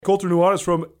Colter Nuanez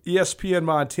from ESPN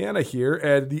Montana here,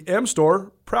 and the M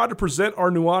Store, proud to present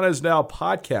our Nuanez Now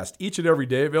podcast each and every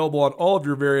day, available on all of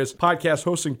your various podcast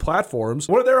hosting platforms.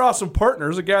 One of their awesome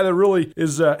partners, a guy that really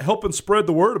is helping spread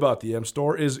the word about the M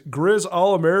Store, is Grizz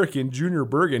All-American Junior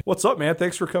Bergen. What's up, man?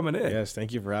 Thanks for coming in. Yes,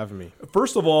 thank you for having me.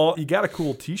 First of all, you got a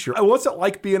cool t-shirt. What's it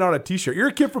like being on a t-shirt? You're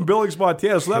a kid from Billings,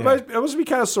 Montana, so that must be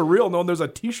kind of surreal knowing there's a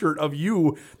t-shirt of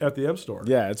you at the M Store.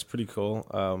 Yeah, it's pretty cool.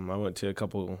 I went to a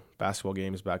couple basketball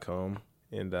games back home,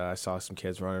 and I saw some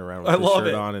kids running around with the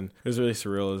shirt on, and it was really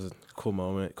surreal. It was a cool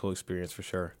moment, cool experience for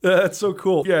sure. That's so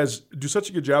cool. You guys do such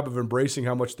a good job of embracing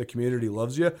how much the community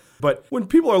loves you. But when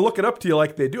people are looking up to you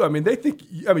like they do, they think,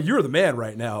 you're the man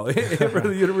right now for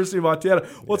the University of Montana.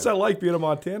 What's that like being a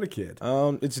Montana kid?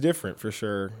 It's different for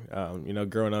sure.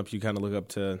 Growing up, you kind of look up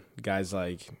to guys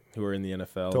like who are in the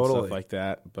NFL and stuff like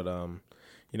that. But,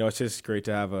 it's just great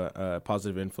to have a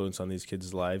positive influence on these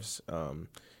kids' lives.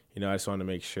 I just want to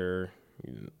make sure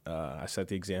I set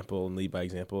the example and lead by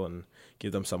example and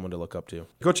give them someone to look up to.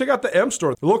 Go check out the M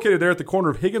Store. They're located there at the corner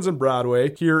of Higgins and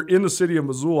Broadway here in the city of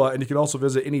Missoula, and you can also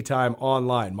visit anytime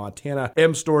online,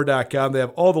 montanamstore.com. They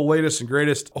have all the latest and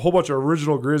greatest, a whole bunch of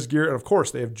original Grizz gear, and of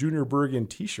course, they have Junior Bergen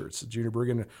t-shirts. Junior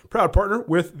Bergen, proud partner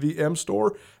with the M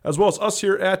Store, as well as us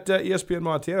here at ESPN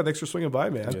Montana. Thanks for swinging by,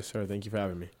 man. Yes, sir. Thank you for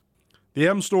having me. The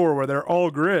M Store, where they're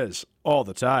all Grizz all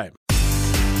the time.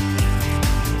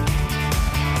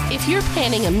 If you're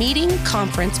planning a meeting,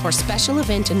 conference, or special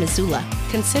event in Missoula,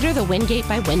 consider the Wingate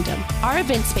by Wyndham. Our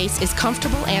event space is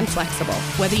comfortable and flexible.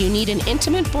 Whether you need an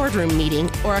intimate boardroom meeting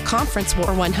or a conference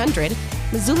for 100,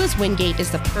 Missoula's Wingate is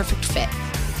the perfect fit.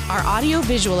 Our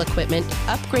audio-visual equipment,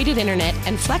 upgraded internet,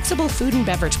 and flexible food and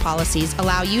beverage policies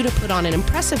allow you to put on an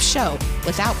impressive show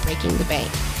without breaking the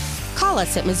bank. Call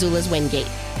us at Missoula's Wingate,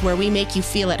 where we make you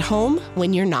feel at home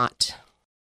when you're not.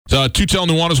 Tutel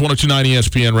Nuanez, 102.9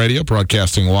 ESPN Radio,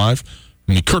 broadcasting live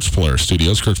from the Kurtz Polaris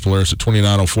studios. Kurtz Polaris at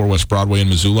 2904 West Broadway in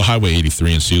Missoula, Highway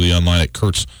 83 in Sealy, online at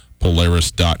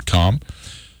kurtzpolaris.com.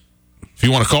 If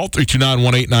you want to call,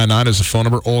 329-1899 is the phone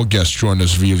number. All guests join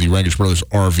us via the Rankish Brothers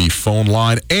RV phone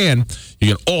line. And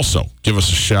you can also give us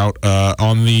a shout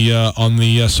on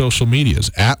the social medias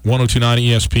at 1029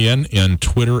 ESPN in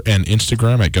Twitter and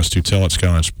Instagram, at Gus Tutel at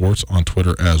Skyline Sports on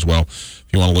Twitter as well. If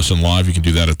you want to listen live, you can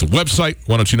do that at the website,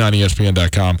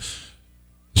 1029ESPN.com.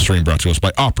 The stream brought to us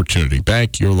by Opportunity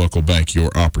Bank, your local bank, your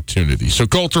opportunity. So,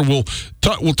 Colter, we'll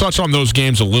touch on those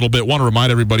games a little bit. Want to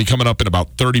remind everybody, coming up in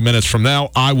about 30 minutes from now,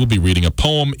 I will be reading a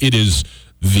poem. It is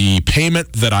the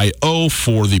payment that I owe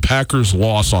for the Packers'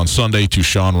 loss on Sunday to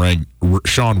Sean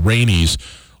Rainey's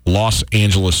Los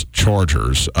Angeles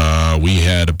Chargers. We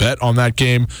had a bet on that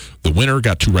game. The winner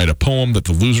got to write a poem that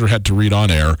the loser had to read on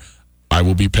air. I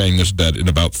will be paying this bet in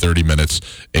about 30 minutes,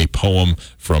 a poem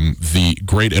from the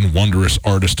great and wondrous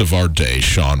artist of our day,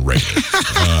 Sean Rainey.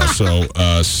 So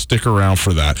stick around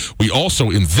for that. We also,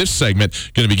 in this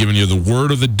segment, going to be giving you the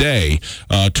word of the day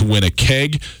to win a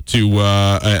keg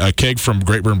from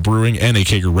Great Burn Brewing and a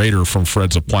kegerator from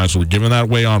Fred's Appliance. We're giving that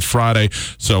away on Friday,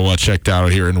 so check that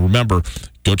out here. And remember,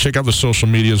 go check out the social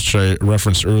medias, which I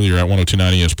referenced earlier at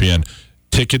 1029 ESPN.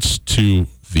 Tickets to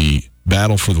the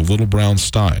Battle for the Little Brown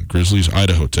Stein, Grizzlies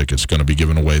Idaho tickets, going to be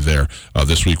given away there.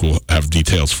 This week we'll have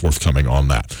details forthcoming on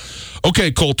that.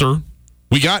 Okay, Colter,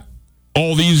 we got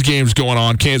all these games going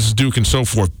on, Kansas, Duke, and so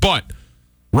forth, but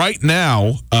right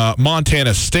now,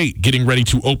 Montana State getting ready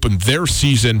to open their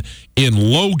season in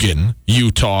Logan,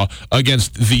 Utah,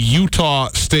 against the Utah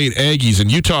State Aggies.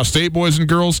 And Utah State, boys and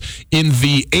girls, in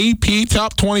the AP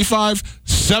Top 25,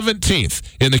 17th.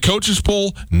 In the coaches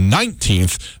poll,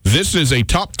 19th. This is a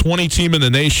top 20 team in the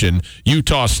nation,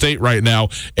 Utah State right now.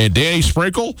 And Danny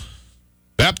Sprinkle,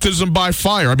 baptism by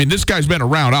fire. This guy's been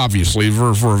around, obviously, for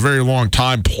a very long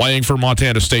time, playing for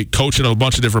Montana State, coaching at a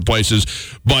bunch of different places.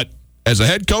 But as a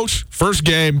head coach, first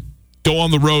game, go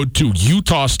on the road to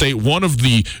Utah State, one of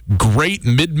the great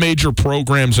mid-major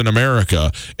programs in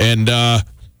America. And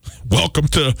welcome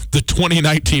to the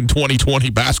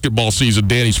 2019-2020 basketball season,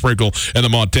 Danny Sprinkle and the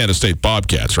Montana State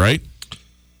Bobcats, right?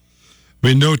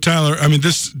 No, Tyler.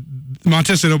 This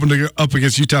Montana State opened up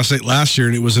against Utah State last year,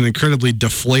 and it was an incredibly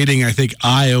deflating,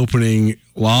 eye-opening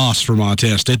loss for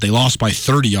Montana State. They lost by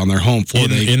 30 on their home floor.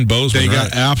 In Bozeman, they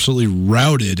got absolutely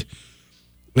routed.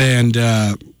 And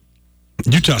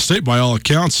Utah State, by all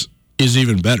accounts, is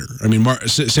even better.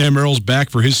 Sam Merrill's back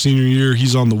for his senior year.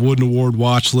 He's on the Wooden Award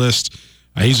watch list.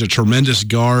 He's a tremendous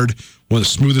guard, one of the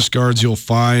smoothest guards you'll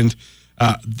find.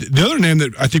 The other name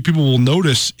that I think people will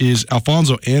notice is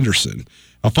Alfonso Anderson.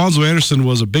 Alfonso Anderson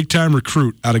was a big-time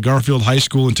recruit out of Garfield High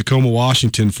School in Tacoma,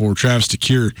 Washington for Travis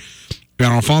DeCuire. And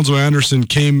Alfonso Anderson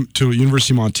came to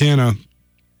University of Montana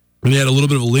And he had a little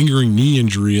bit of a lingering knee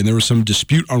injury, and there was some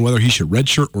dispute on whether he should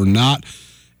redshirt or not.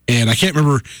 And I can't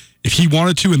remember if he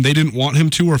wanted to and they didn't want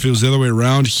him to, or if it was the other way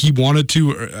around. He wanted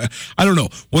to. I don't know.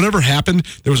 Whatever happened,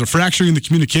 there was a fracturing in the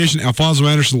communication. Alfonso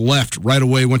Anderson left right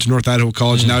away, went to North Idaho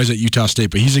College. Now he's at Utah State.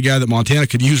 But he's a guy that Montana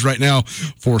could use right now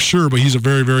for sure. But he's a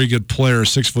very, very good player, a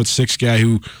 6'6" guy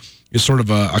who is sort of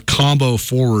a combo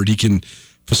forward. He can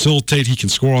facilitate. He can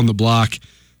score on the block.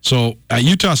 So at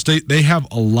Utah State, they have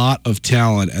a lot of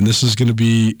talent, and this is going to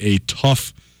be a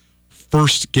tough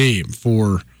first game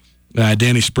for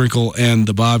Danny Sprinkle and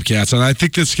the Bobcats. And I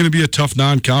think that's going to be a tough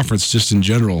non-conference just in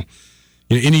general.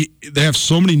 They have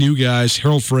so many new guys.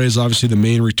 Harold Frey is obviously the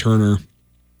main returner.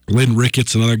 Lynn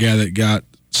Ricketts, another guy that got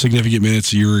significant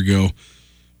minutes a year ago.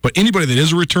 But anybody that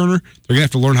is a returner, they're going to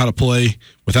have to learn how to play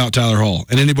without Tyler Hall.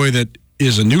 And anybody that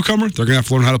is a newcomer, they're going to have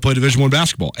to learn how to play Division I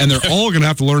basketball. And they're all going to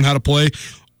have to learn how to play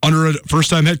under a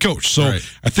first-time head coach. So right.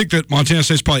 I think that Montana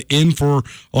State's probably in for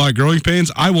a lot of growing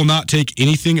pains. I will not take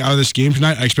anything out of this game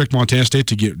tonight. I expect Montana State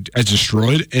to get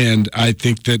destroyed, and I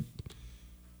think that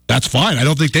that's fine. I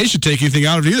don't think they should take anything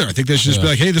out of it either. I think they should just be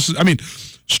like, hey,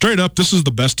 straight up, this is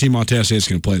the best team Montana State's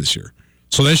going to play this year.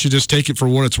 So they should just take it for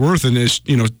what it's worth and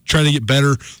try to get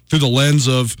better through the lens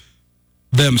of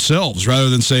themselves rather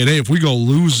than saying, hey, if we go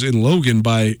lose in Logan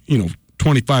by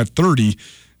 25-30,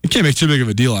 you can't make too big of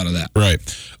a deal out of that. Right.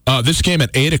 This game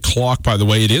at 8 o'clock, by the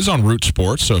way, it is on Root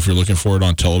Sports, so if you're looking for it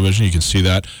on television, you can see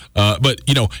that. But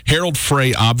Harold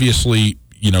Frey, obviously,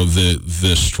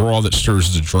 the straw that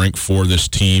stirs the drink for this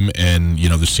team, and,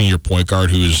 the senior point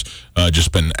guard who has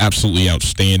just been absolutely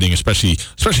outstanding, especially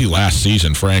last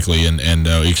season, frankly, and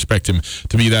expect him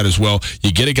to be that as well.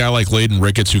 You get a guy like Layden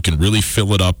Ricketts who can really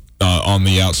fill it up on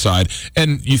the outside,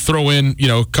 and you throw in,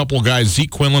 a couple of guys. Zeke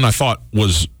Quinlan, I thought,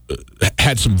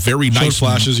 had some very nice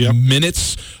flashes,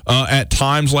 minutes at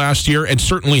times last year, and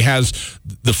certainly has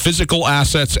the physical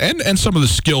assets and some of the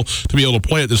skill to be able to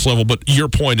play at this level. But your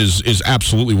point is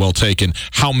absolutely well taken.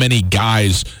 How many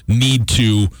guys need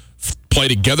to play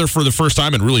together for the first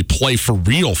time and really play for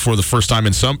real for the first time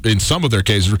in some of their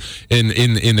cases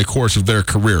in the course of their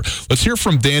career? Let's hear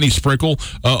from Danny Sprinkle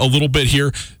a little bit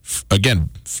here. Again,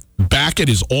 back at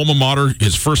his alma mater,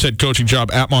 his first head coaching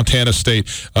job at Montana State,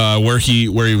 where he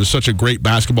was such a great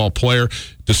basketball player,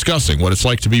 discussing what it's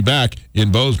like to be back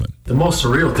in Bozeman. The most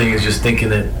surreal thing is just thinking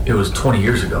that it was 20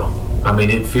 years ago. I mean,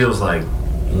 it feels like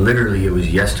literally it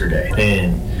was yesterday.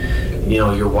 And,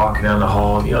 you're walking down the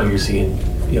hall, you're seeing,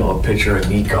 a picture of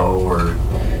Nico, or,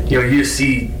 you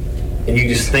see, and you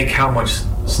just think how much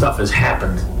stuff has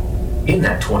happened in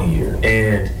that 20 years.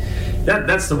 And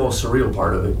that's the most surreal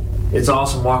part of it. It's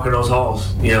awesome walking those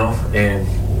halls,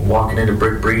 and walking into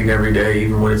Brick Breeden every day,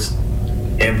 even when it's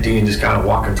empty, and just kind of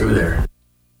walking through there.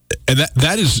 And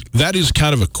that is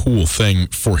kind of a cool thing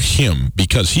for him,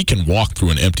 because he can walk through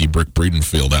an empty Brick Breeden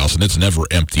field house, and it's never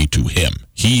empty to him.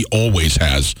 He always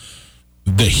has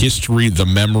the history, the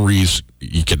memories.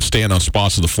 You can stand on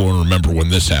spots of the floor and remember when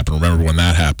this happened, remember when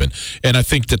that happened. And I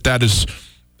think that is...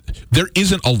 There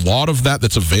isn't a lot of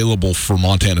that's available for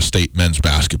Montana State men's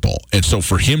basketball. And so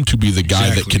for him to be the guy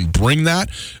that can bring that,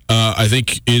 I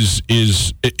think is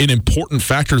an important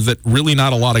factor that really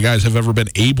not a lot of guys have ever been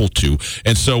able to.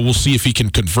 And so we'll see if he can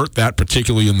convert that,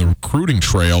 particularly in the recruiting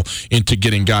trail, into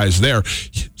getting guys there.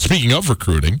 Speaking of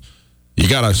recruiting, you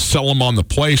got to sell them on the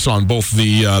place on both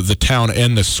the town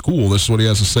and the school. This is what he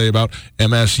has to say about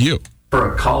MSU.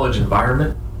 For a college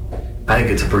environment, I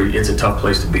think it's a tough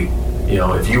place to be.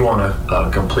 If you want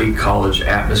a complete college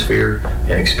atmosphere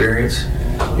and experience,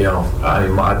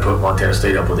 I'd put Montana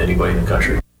State up with anybody in the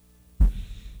country.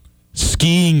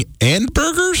 Skiing and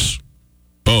burgers?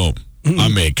 Boom. I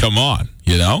mean, come on.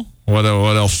 What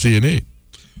else do you need?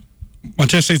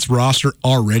 Montana State's roster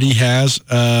already has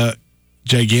a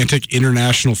gigantic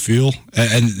international feel,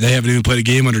 and they haven't even played a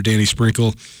game under Danny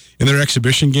Sprinkle. In their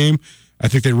exhibition game, I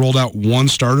think they rolled out one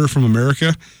starter from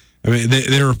America. I mean,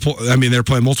 they're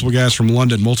playing multiple guys from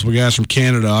London, multiple guys from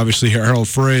Canada. Obviously, Harold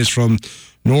Frey is from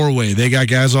Norway. They got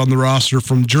guys on the roster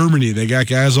from Germany. They got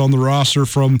guys on the roster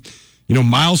from,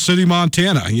 Miles City,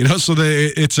 Montana. So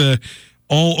they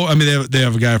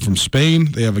have a guy from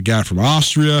Spain. They have a guy from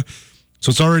Austria.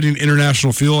 So it's already an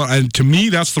international feel. And to me,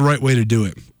 that's the right way to do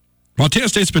it. Montana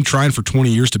State's been trying for 20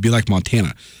 years to be like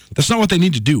Montana. That's not what they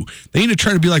need to do. They need to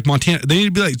try to be like Montana. They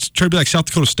need to try to be like South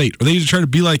Dakota State, or they need to try to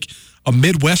be like a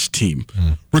Midwest team.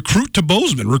 Recruit to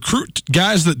Bozeman. Recruit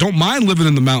guys that don't mind living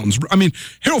in the mountains. I mean,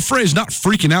 Harold Frey is not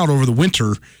freaking out over the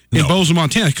winter in Bozeman,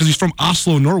 Montana, because he's from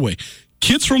Oslo, Norway.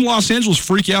 Kids from Los Angeles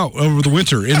freak out over the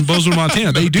winter in Bozeman,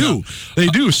 Montana. They do. They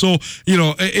do. So,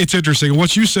 it's interesting.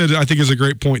 What you said, I think, is a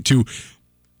great point, too.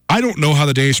 I don't know how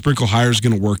the Danny Sprinkle hire is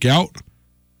going to work out.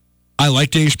 I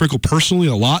like Danny Sprinkle personally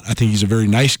a lot. I think he's a very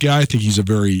nice guy. I think he's a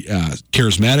very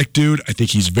charismatic dude. I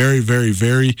think he's very, very,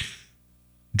 very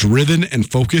driven and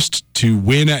focused to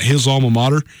win at his alma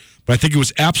mater. But I think it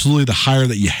was absolutely the hire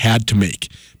that you had to make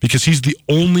because he's the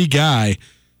only guy.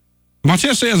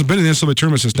 Montana State hasn't been in the NCAA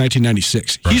tournament since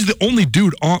 1996. Right. He's the only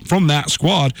dude from that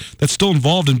squad that's still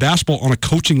involved in basketball on a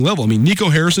coaching level. I mean, Nico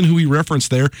Harrison, who we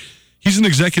referenced there, he's an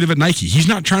executive at Nike. He's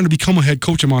not trying to become a head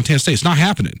coach at Montana State. It's not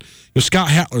happening. Scott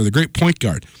Hattler, the great point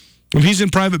guard, he's in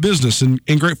private business in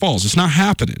Great Falls. It's not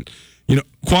happening.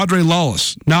 Quadre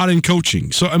Lawless, not in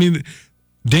coaching. So, I mean,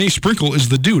 Danny Sprinkle is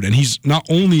the dude, and he's not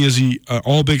only is he an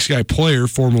All-Big Sky player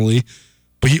formerly,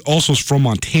 but he also is from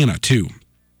Montana, too.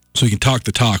 So he can talk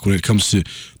the talk when it comes to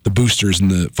the boosters and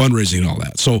the fundraising and all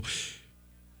that. So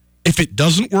if it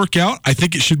doesn't work out, I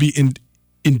think it should be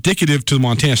indicative to the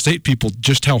Montana State people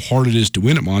just how hard it is to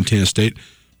win at Montana State.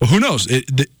 But who knows?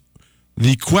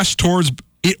 The quest towards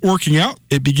it working out,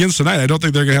 it begins tonight. I don't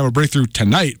think they're going to have a breakthrough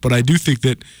tonight, but I do think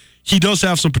that he does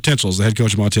have some potential as the head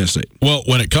coach of Montana State. Well,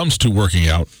 when it comes to working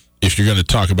out, if you're going to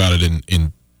talk about it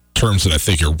in terms that I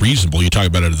think are reasonable, you talk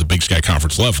about it at the Big Sky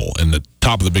Conference level. And the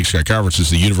top of the Big Sky Conference is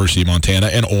the University of Montana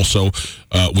and also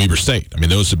Weber State. I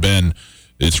mean, those have been,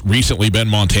 it's recently been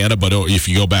Montana, but if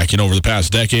you go back over the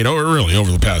past decade, or really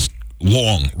over the past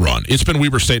long run, it's been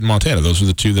Weber State and Montana. Those are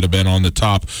the two that have been on the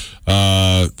top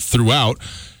throughout.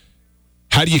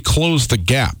 How do you close the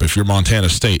gap if you're Montana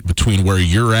State between where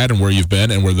you're at and where you've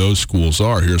been and where those schools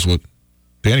are? Here's what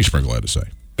Danny Sprinkle had to say.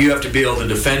 You have to be able to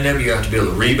defend them. You have to be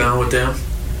able to rebound with them.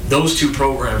 Those two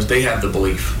programs, they have the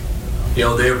belief. They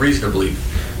have reason to believe.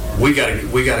 We got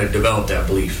to develop that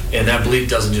belief, and that belief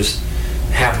doesn't just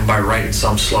happen by writing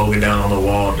some slogan down on the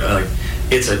wall.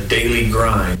 It's a daily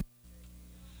grind.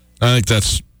 I think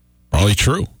that's probably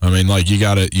true. I mean, you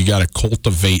gotta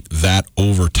cultivate that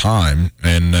over time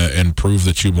and prove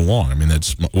that you belong. I mean,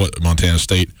 that's what Montana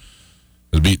State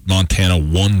has beat Montana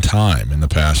one time in the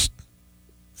past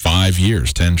 5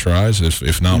 years, 10 tries,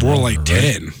 if not more, longer, like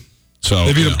 10. Right? So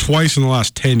they beat them twice in the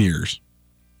last 10 years.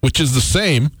 Which is the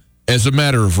same as a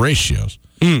matter of ratios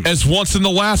as once in the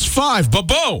last 5. But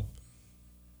boom!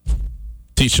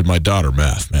 Teaching my daughter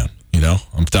math, man.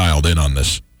 I'm dialed in on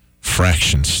this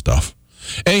fraction stuff.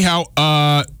 Anyhow,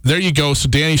 there you go. So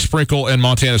Danny Sprinkle and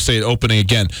Montana State opening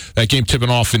again. That game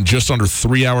tipping off in just under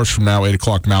 3 hours from now, 8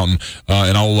 o'clock Mountain.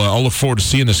 And I'll look forward to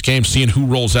seeing this game, seeing who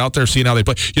rolls out there, seeing how they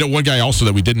play. One guy also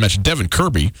that we didn't mention, Devin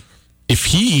Kirby, if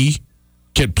he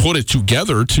can put it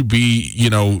together to be,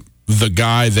 the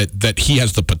guy that he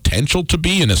has the potential to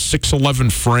be in a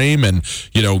 6'11" frame and,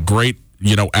 great,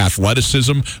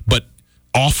 athleticism, but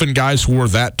often guys who are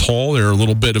that tall, they're a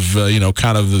little bit of,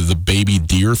 kind of the baby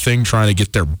deer thing, trying to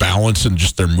get their balance and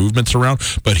just their movements around.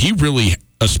 But he really,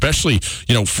 especially,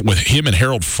 with him and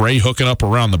Harold Frey hooking up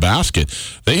around the basket,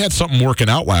 they had something working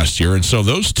out last year. And so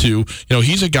those two,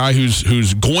 he's a guy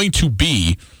who's going to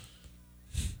be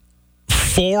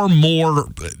far more,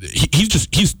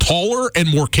 he's taller and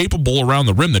more capable around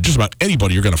the rim than just about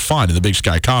anybody you're going to find in the Big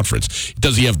Sky Conference.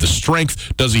 Does he have the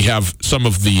strength? Does he have some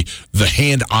of the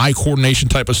hand-eye coordination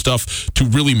type of stuff to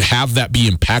really have that be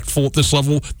impactful at this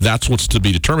level? That's what's to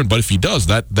be determined. But if he does,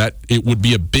 that it would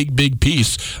be a big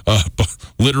piece,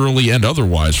 literally and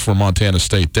otherwise, for Montana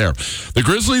State there. The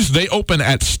Grizzlies, they open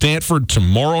at Stanford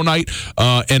tomorrow night,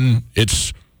 and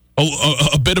it's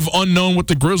a bit of unknown with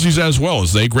the Grizzlies as well,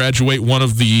 as they graduate one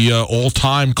of the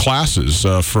all-time classes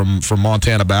from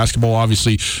Montana basketball.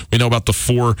 Obviously, we know about the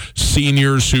 4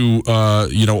 seniors who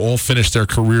all finished their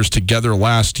careers together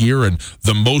last year, and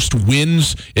the most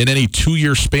wins in any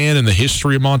 2-year span in the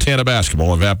history of Montana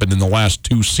basketball have happened in the last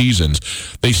 2 seasons.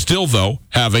 They still, though,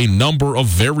 have a number of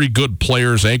very good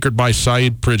players, anchored by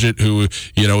Saeed Pridgett, who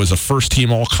is a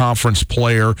first-team all-conference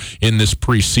player in this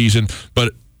preseason,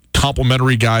 but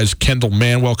complimentary guys. Kendall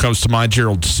Manwell comes to mind.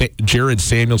 Jared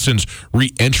Samuelson's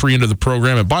re-entry into the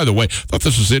program. And by the way, I thought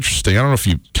this was interesting. I don't know if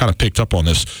you kind of picked up on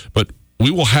this, but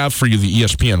we will have for you the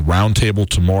ESPN Roundtable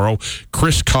tomorrow.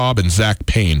 Chris Cobb and Zach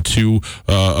Payne, 2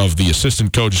 of the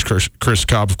assistant coaches. Chris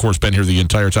Cobb, of course, been here the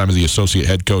entire time as the associate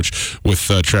head coach with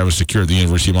Travis Secure at the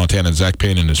University of Montana, and Zach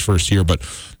Payne in his first year. But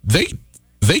they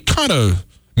kind of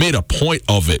made a point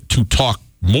of it to talk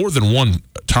more than one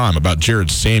time about Jared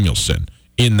Samuelson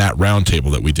in that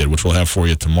roundtable that we did, which we'll have for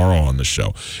you tomorrow on the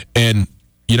show. And,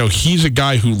 he's a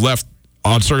guy who left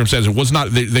on circumstances. It was not.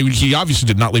 He obviously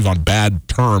did not leave on bad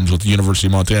terms with the University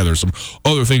of Montana. There's some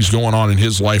other things going on in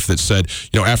his life that said,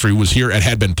 after he was here and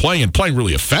had been playing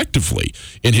really effectively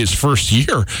in his first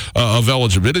year of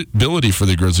eligibility for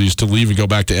the Grizzlies, to leave and go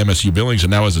back to MSU Billings,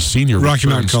 and now as a senior, Rocky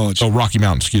Mountain College. Oh, Rocky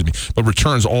Mountain, excuse me. But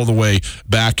returns all the way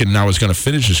back, and now is going to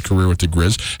finish his career with the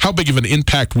Grizz. How big of an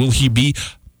impact will he be?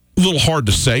 A little hard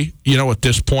to say, at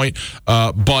this point,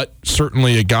 but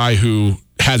certainly a guy who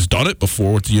has done it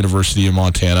before with the University of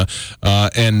Montana,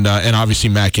 and obviously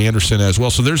Mac Anderson as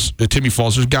well. So there's Timmy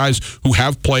Falls. There's guys who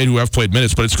have played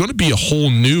minutes, but it's going to be a whole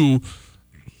new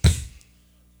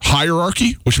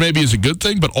hierarchy, which maybe is a good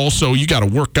thing, but also you got to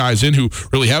work guys in who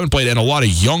really haven't played, and a lot of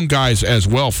young guys as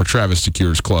well for Travis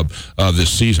DeCuire's club this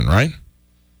season, right?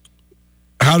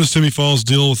 How does Timmy Falls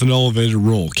deal with an elevated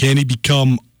role? Can he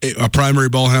become a primary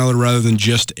ball handler rather than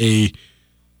just a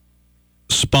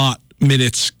spot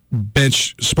minutes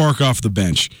bench spark off the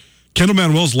bench? Kendall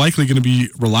Manuel's likely going to be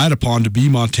relied upon to be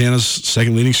Montana's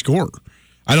second leading scorer.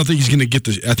 I don't think he's going to get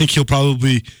I think he'll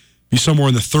probably be somewhere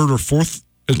in the third or fourth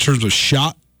in terms of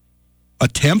shot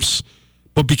attempts,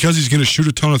 but because he's going to shoot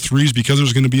a ton of threes, because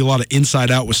there's going to be a lot of inside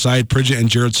out with Syed Pridgett and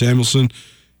Jared Samuelson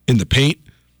in the paint,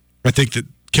 I think that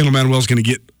Kendall Manuel's going to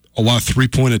get a lot of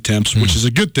 3-point attempts, which is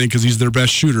a good thing because he's their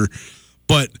best shooter.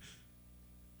 But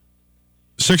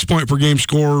 6-point per game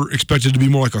scorer expected to be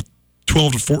more like a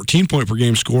 12 to 14 point per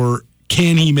game scorer.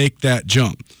 Can he make that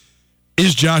jump?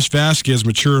 Is Josh Vasquez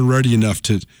mature and ready enough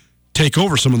to take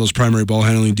over some of those primary ball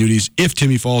handling duties if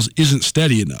Timmy Falls isn't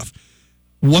steady enough?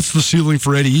 What's the ceiling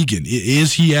for Eddie Egan?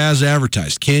 Is he as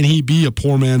advertised? Can he be a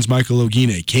poor man's Michael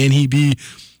Ogine? Can he be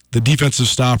the defensive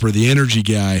stopper, the energy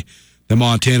guy that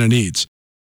Montana needs?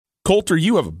 Colter,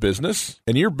 you have a business,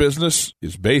 and your business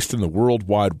is based in the World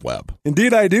Wide Web.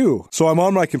 Indeed I do, so I'm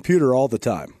on my computer all the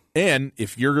time. And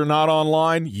if you're not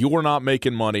online, you're not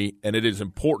making money, and it is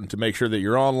important to make sure that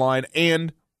you're online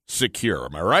and secure.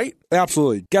 Am I right?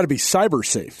 Absolutely. Got to be cyber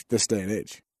safe this day and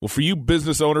age. Well, for you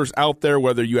business owners out there,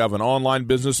 whether you have an online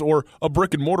business or a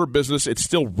brick-and-mortar business, it's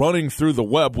still running through the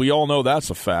web. We all know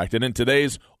that's a fact. And in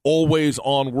today's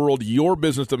always-on world, your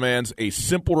business demands a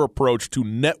simpler approach to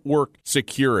network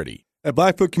security. At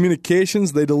Blackfoot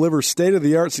Communications, they deliver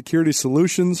state-of-the-art security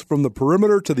solutions from the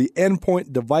perimeter to the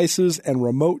endpoint devices and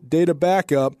remote data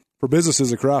backup for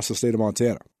businesses across the state of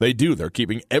Montana. They do. They're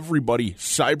keeping everybody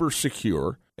cyber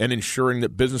secure and ensuring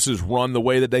that businesses run the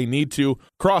way that they need to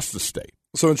across the state.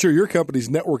 So ensure your company's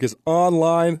network is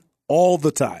online all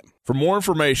the time. For more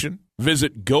information,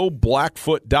 visit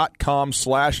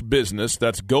goblackfoot.com/business.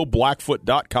 That's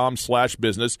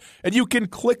goblackfoot.com/business. And you can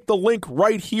click the link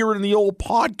right here in the old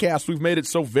podcast. We've made it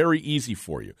so very easy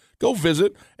for you. Go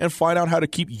visit and find out how to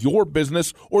keep your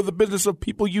business or the business of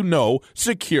people you know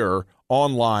secure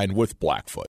online with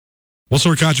Blackfoot. What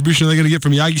sort of contribution are they going to get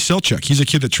from Yagi Selchuk? He's a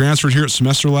kid that transferred here at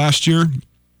semester last year.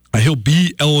 He'll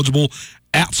be eligible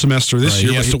at semester this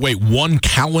year. He has to wait one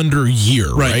calendar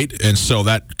year, right? And so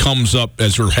that comes up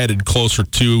as we're headed closer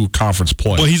to conference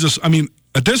play. Well,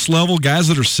 at this level, guys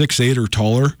that are 6'8" or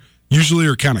taller usually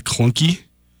are kind of clunky.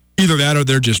 Either that or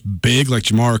they're just big, like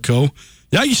Jamar Coe.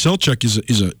 Yagi Selchuk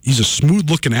is a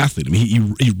smooth-looking athlete. I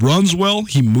mean, he runs well,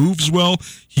 he moves well,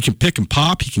 he can pick and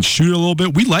pop, he can shoot a little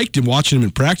bit. We liked him watching him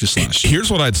in practice last year.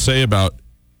 Here's what I'd say about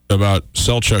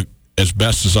Selchuk as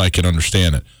best as I can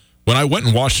understand it. When I went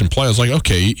and watched him play, I was like,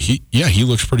 okay, he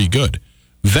looks pretty good.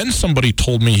 Then somebody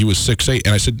told me he was 6'8",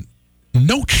 and I said,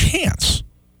 no chance.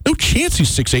 No chance he's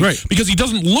 6'8", right? Because he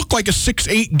doesn't look like a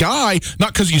 6'8" guy,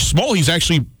 not because he's small.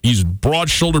 He's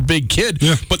broad-shouldered, big kid.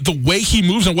 Yeah. But the way he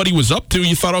moves and what he was up to,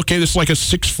 you thought, okay, this is like a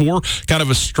 6'4", kind of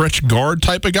a stretch guard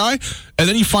type of guy. And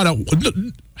then you find out,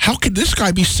 how could this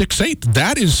guy be 6'8"?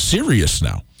 That is serious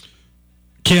now.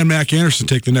 Can Mac Anderson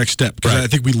take the next step? Because I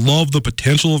think we love the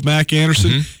potential of Mac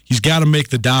Anderson. Mm-hmm. He's got to make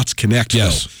the dots connect,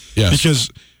 yes. though. Yes. Because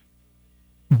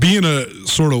being a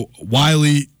sort of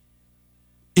wily,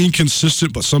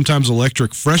 inconsistent, but sometimes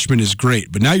electric freshman is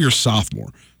great. But now you're a sophomore.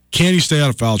 Can you stay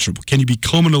out of foul trouble? Can you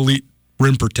become an elite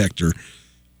rim protector?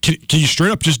 Can you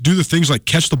straight up just do the things like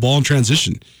catch the ball in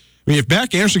transition? I mean, if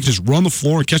Mac Anderson can just run the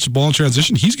floor and catch the ball in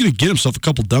transition, he's going to get himself a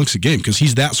couple dunks a game because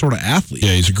he's that sort of athlete.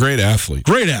 Yeah, he's a great athlete.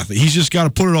 Great athlete. He's just got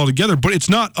to put it all together. But it's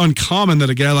not uncommon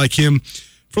that a guy like him,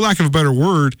 for lack of a better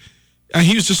word,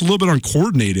 he was just a little bit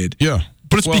uncoordinated. Yeah.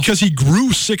 But it's because he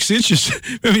grew 6 inches.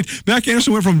 I mean, Mac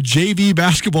Anderson went from JV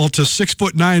basketball to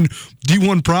 6'9"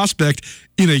 D1 prospect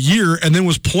in a year, and then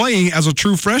was playing as a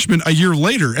true freshman a year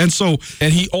later. And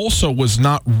he also was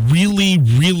not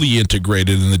really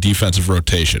integrated in the defensive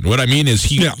rotation. What I mean is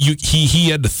he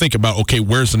had to think about, okay,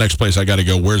 where's the next place I got to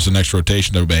go? Where's the next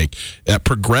rotation to make? That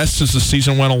progressed as the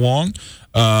season went along,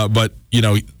 but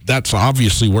that's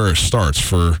obviously where it starts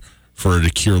for a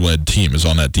DeCuire-led team, is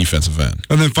on that defensive end.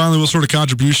 And then finally, what sort of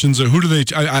contributions? Who do they?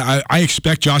 I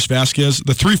expect Josh Vasquez,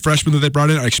 the 3 freshmen that they brought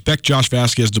in, I expect Josh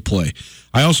Vasquez to play.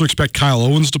 I also expect Kyle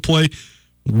Owens to play.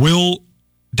 Will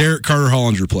Derek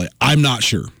Carter-Hollinger play? I'm not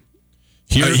sure.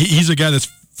 He's a guy that's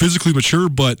physically mature,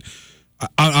 but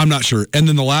I'm not sure. And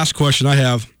then the last question I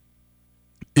have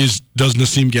is, does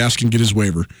Nassim Gaskin get his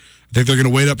waiver? I think they're going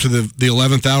to wait up to the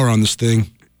 11th hour on this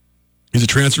thing. He's a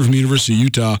transfer from the University of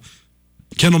Utah.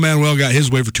 Kendall Manuel got his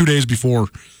waiver 2 days before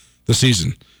the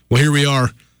season. Well, here we are.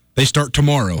 They start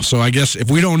tomorrow. So I guess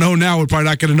if we don't know now, we're probably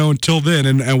not going to know until then,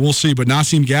 and we'll see. But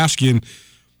Nassim Gaskin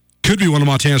could be one of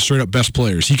Montana's straight-up best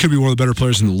players. He could be one of the better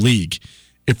players in the league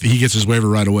if he gets his waiver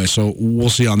right away. So we'll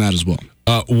see on that as well.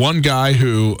 One guy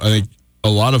who I think a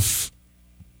lot of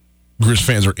Grizz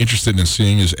fans are interested in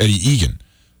seeing is Eddie Egan.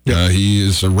 Yeah. He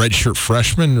is a redshirt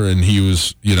freshman, and he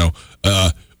was,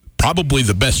 probably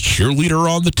the best cheerleader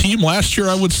on the team last year,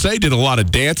 I would say. Did a lot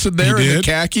of dancing there in the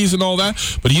khakis and all that.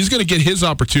 But he's going to get his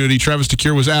opportunity. Travis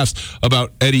DeCuire was asked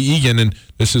about Eddie Egan, and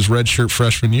this is redshirt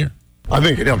freshman year. I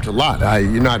think it helped a lot.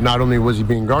 Not only was he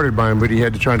being guarded by him, but he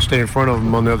had to try and stay in front of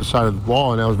him on the other side of the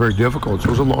ball, and that was very difficult. So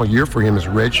it was a long year for him as a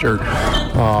redshirt.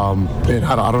 And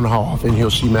I don't know how often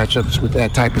he'll see matchups with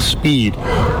that type of speed.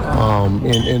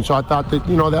 And so I thought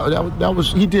that, that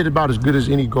was he did about as good as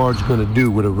any guard's going to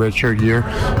do with a redshirt year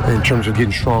in terms of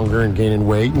getting stronger and gaining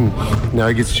weight. And now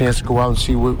he gets a chance to go out and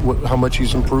see how much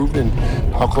he's improved and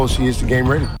how close he is to game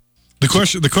ready.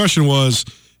 The question was,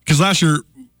 because last year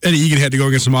Eddie Egan had to go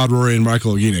against Ahmad Rory and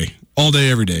Michael Ogine all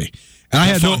day, every day. And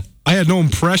I had no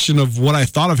impression of what I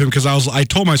thought of him, because I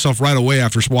told myself right away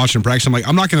after watching practice, I'm like,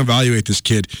 I'm not going to evaluate this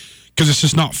kid because it's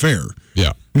just not fair. Yeah.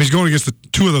 I mean, he's going against the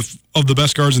 2 of the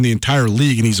best guards in the entire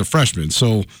league, and he's a freshman.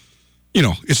 So,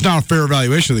 it's not a fair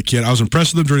evaluation of the kid. I was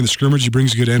impressed with him during the scrimmage. He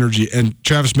brings good energy. And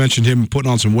Travis mentioned him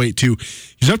putting on some weight, too.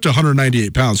 He's up to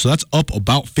 198 pounds, so that's up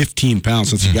about 15 pounds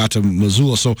since he got to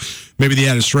Missoula. So maybe the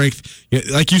added strength.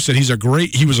 Like you said, he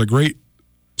was a great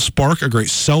spark, a great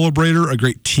celebrator, a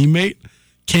great teammate.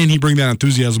 Can he bring that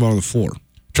enthusiasm on the floor?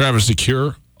 Travis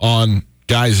DeCuire on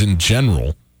guys in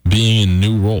general being in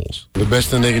new roles. The best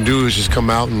thing they can do is just come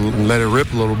out and let it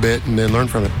rip a little bit and then learn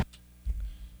from it.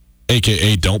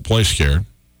 AKA, don't play scared.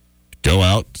 Go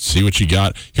out, see what you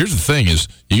got. Here's the thing is,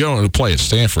 you go to play at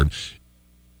Stanford.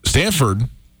 Stanford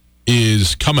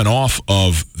is coming off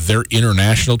of their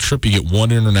international trip. You get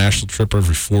one international trip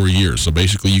every 4 years. So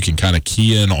basically you can kind of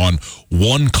key in on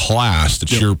one class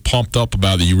that you're pumped up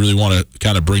about, that you really want to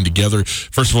kind of bring together.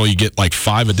 First of all, you get like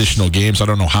 5 additional games. I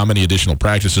don't know how many additional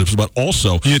practices, but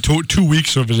also you get 2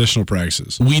 weeks of additional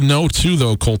practices. We know too,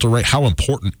 though, Coulter, right, how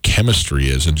important chemistry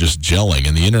is and just gelling.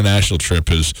 And the international trip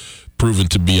has proven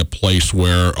to be a place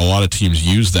where a lot of teams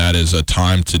use that as a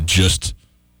time to just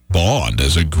bond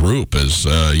as a group, as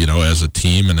as a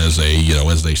team, and as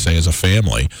as they say, as a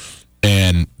family.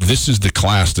 And this is the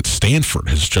class that Stanford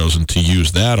has chosen to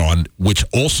use that on, which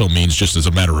also means, just as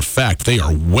a matter of fact, they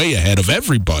are way ahead of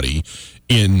everybody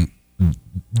in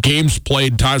games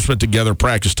played, time spent together,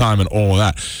 practice time, and all of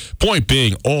that. Point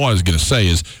being, all I was going to say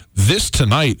is this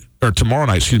tomorrow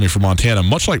night, for Montana,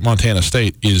 much like Montana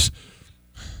State, it's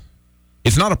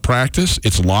not a practice,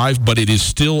 it's live, but it is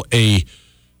still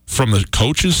from the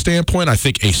coach's standpoint, I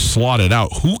think a slotted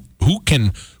out.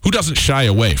 Who doesn't shy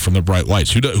away from the bright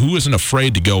lights? Who isn't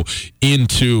afraid to go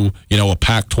into a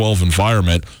Pac-12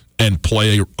 environment and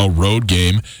play a road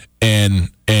game and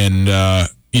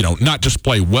not just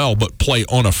play well, but play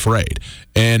unafraid.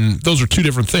 And those are two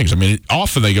different things. I mean,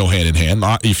 often they go hand in hand.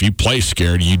 If you play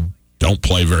scared, you don't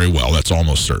play very well. That's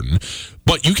almost certain.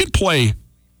 But you can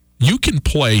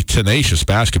play tenacious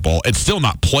basketball and still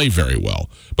not play very well.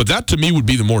 But that, to me, would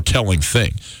be the more telling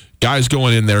thing. Guys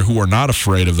going in there who are not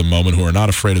afraid of the moment, who are not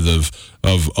afraid of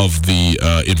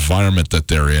the environment that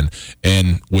they're in,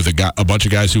 and with a bunch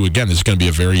of guys who, again, this is going to be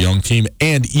a very young team,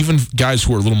 and even guys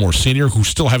who are a little more senior who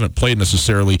still haven't played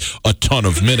necessarily a ton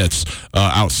of minutes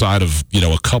outside of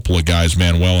a couple of guys,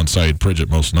 Manuel and Saeed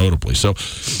Pridgett most notably. So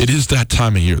it is that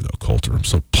time of year, though, Coulter. I'm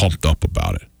so pumped up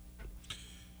about it.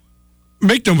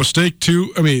 Make no mistake,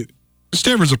 too. I mean,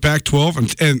 Stanford's a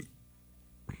Pac-12, and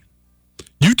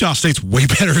Utah State's way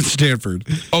better than Stanford.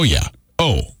 Oh, yeah.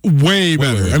 Oh. Way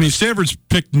better. I mean, Stanford's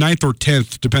picked 9th or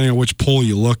 10th, depending on which poll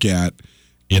you look at,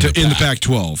 in the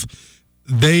Pac-12.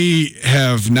 They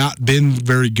have not been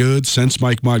very good since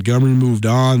Mike Montgomery moved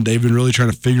on. They've been really trying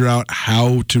to figure out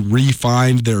how to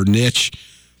re-find their niche.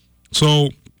 So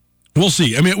we'll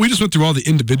see. I mean, we just went through all the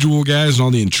individual guys and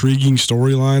all the intriguing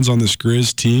storylines on this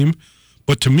Grizz team.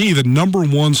 But to me, the number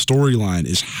one storyline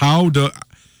is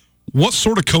what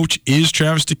sort of coach is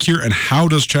Travis DeCuire, and how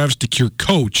does Travis DeCuire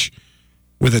coach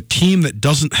with a team that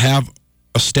doesn't have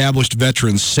established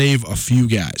veterans, save a few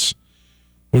guys?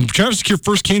 When Travis DeCuire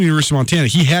first came to the University of Montana,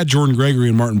 he had Jordan Gregory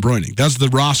and Martin Breuning. That's the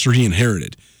roster he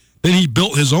inherited. Then he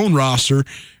built his own roster,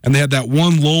 and they had that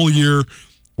one lull year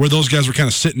where those guys were kind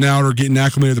of sitting out or getting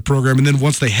acclimated to the program. And then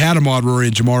once they had Ahmad Rory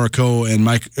and Jamar Coe and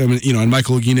Michael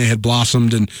Ogine had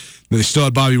blossomed, and they still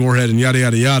had Bobby Moorhead and yada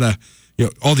yada yada,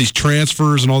 all these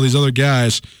transfers and all these other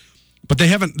guys. But they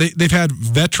haven't. They've had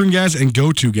veteran guys and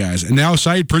go-to guys, and now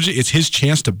Saeed Pridgett, it's his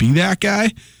chance to be that guy.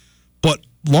 But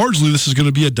largely, this is going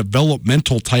to be a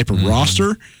developmental type of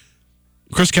roster.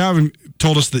 Chris Calvin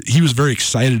told us that he was very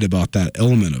excited about that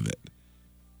element of it.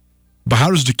 But how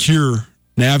does DeCuire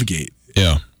navigate?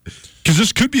 Yeah. Because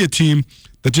this could be a team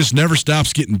that just never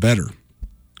stops getting better.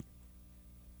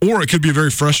 Or it could be a very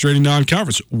frustrating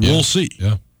non-conference. We'll see.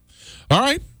 Yeah. All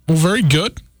right. Well, very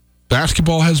good.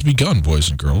 Basketball has begun, boys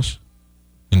and girls.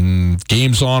 And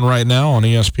games on right now on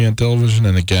ESPN television.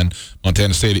 And again,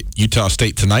 Montana State, Utah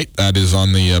State tonight. That is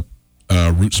on the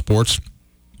Root Sports.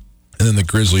 And then the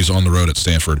Grizzlies on the road at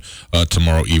Stanford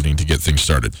tomorrow evening to get things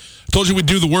started. I told you we'd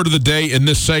do the word of the day in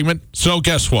this segment. So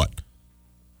guess what?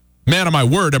 Man of my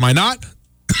word, am I not?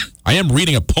 I am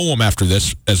reading a poem after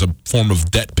this as a form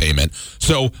of debt payment.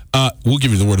 So we'll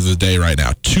give you the word of the day right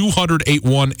now.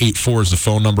 200-8184 is the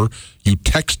phone number. You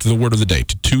text the word of the day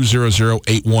to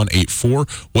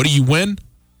 200-8184. What do you win?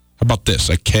 How about this?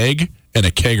 A keg and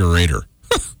a kegerator.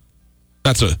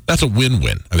 That's a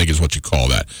win-win, I think is what you call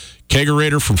that.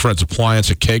 Kegerator from Fred's Appliance,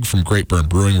 a keg from Great Burn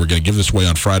Brewing. We're going to give this away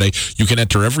on Friday. You can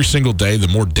enter every single day. The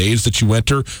more days that you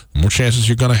enter, the more chances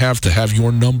you're going to have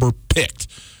your number picked.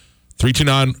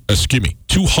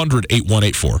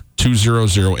 200-8184.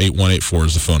 200-8184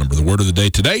 is the phone number. The word of the day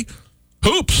today,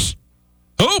 hoops.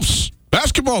 Hoops.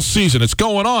 Basketball season. It's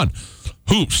going on.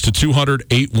 Hoops to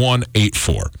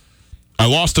 200-8184. I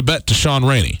lost a bet to Sean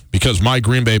Rainey because my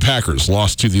Green Bay Packers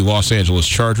lost to the Los Angeles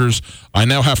Chargers. I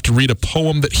now have to read a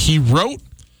poem that he wrote.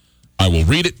 I will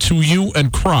read it to you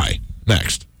and cry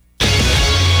next.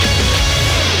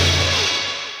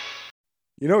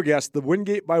 You know, guest, the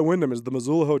Wingate by Wyndham is the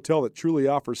Missoula hotel that truly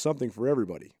offers something for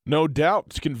everybody. No doubt.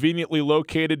 It's conveniently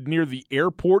located near the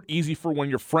airport, easy for when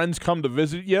your friends come to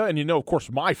visit you. And of course,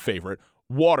 my favorite,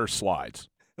 water slides.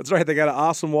 That's right. They got an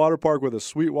awesome water park with a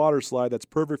sweet water slide that's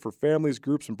perfect for families,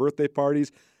 groups, and birthday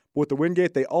parties. But with the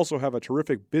Wingate, they also have a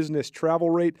terrific business travel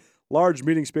rate, large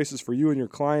meeting spaces for you and your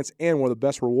clients, and one of the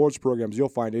best rewards programs you'll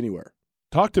find anywhere.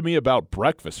 Talk to me about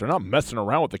breakfast. They're not messing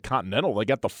around with the Continental. They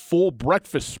got the full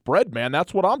breakfast spread, man.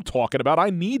 That's what I'm talking about. I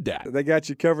need that. They got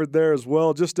you covered there as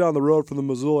well. Just down the road from the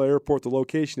Missoula Airport, the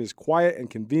location is quiet and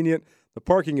convenient. The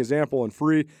parking is ample and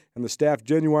free, and the staff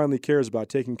genuinely cares about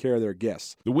taking care of their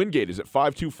guests. The Wingate is at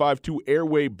 5252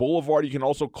 Airway Boulevard. You can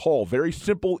also call. Very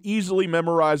simple, easily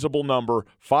memorizable number,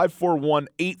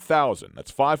 541-8000.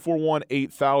 That's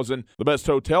 541-8000. The best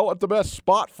hotel at the best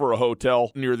spot for a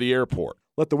hotel near the airport.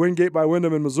 Let the Wingate by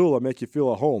Wyndham in Missoula make you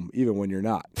feel at home, even when you're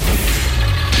not.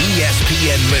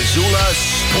 ESPN Missoula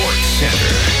Sports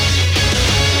Center.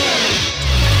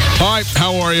 Hi,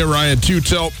 how are you? Ryan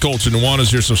Tutel, Colton Nuanez.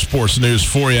 Here's some sports news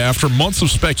for you. After months of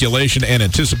speculation and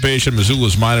anticipation,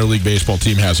 Missoula's minor league baseball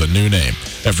team has a new name.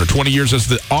 After 20 years as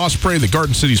the Osprey, the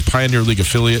Garden City's Pioneer League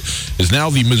affiliate is now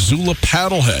the Missoula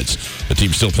Paddleheads. The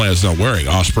team still plans on wearing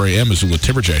Osprey and Missoula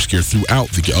Timberjacks gear throughout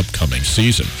the upcoming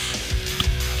season.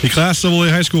 The Class AA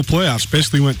high school playoffs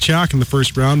basically went chalk in the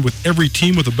first round, with every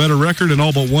team with a better record and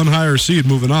all but one higher seed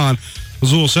moving on.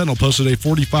 Missoula Sentinel posted a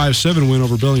 45-7 win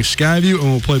over Billings Skyview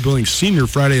and will play Billings Senior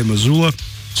Friday in Missoula.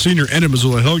 Senior ended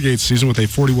Missoula Hillgate's season with a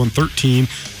 41-13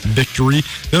 victory.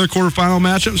 The other quarterfinal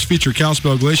matchups feature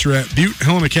Kalispell Glacier at Butte,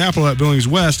 Helena Capital at Billings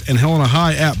West, and Helena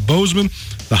High at Bozeman.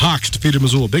 The Hawks defeated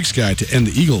Missoula Big Sky to end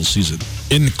the Eagles season.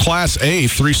 In Class A,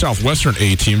 3 Southwestern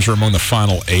A teams are among the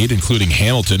final 8, including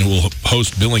Hamilton, who will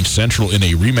host Billings Central in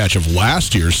a rematch of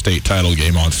last year's state title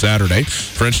game on Saturday.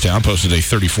 Frenchtown posted a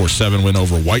 34-7 win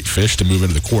over Whitefish to move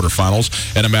into the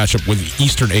quarterfinals, and a matchup with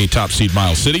Eastern A top seed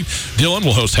Miles City. Dillon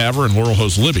will host Havre, and Laurel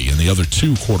host Libby in the other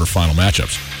 2 quarterfinal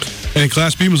matchups. And in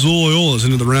Class B, Missoula Loyola is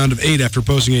into the round of 8 after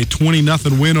posting a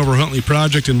 20-0 win over Huntley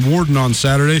Project in Warden on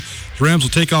Saturday. The Rams will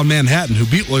take on Manhattan, who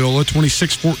beat Loyola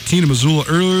 26-14 in Missoula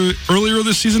earlier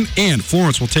this season, and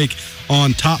Florence will take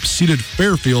on top-seeded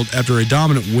Fairfield after a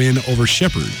dominant win over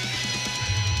Shepherd.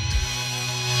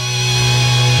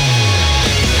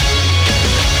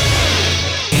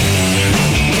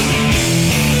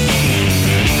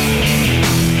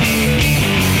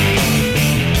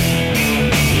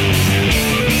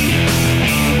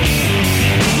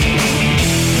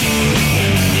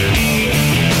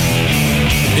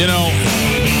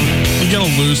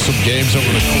 Lose some games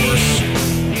over the course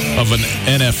of an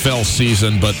NFL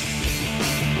season, but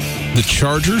the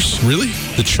Chargers? Really?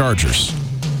 The Chargers.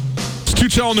 It's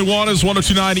Tutel Nuanez,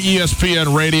 102.9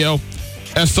 ESPN Radio,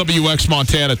 SWX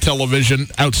Montana Television.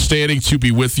 Outstanding to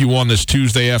be with you on this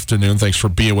Tuesday afternoon. Thanks for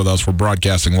being with us. We're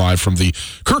broadcasting live from the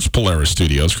Kurtz Polaris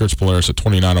studios. Kurtz Polaris at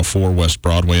 2904 West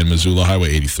Broadway in Missoula, Highway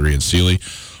 83 in Sealy.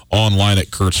 Online at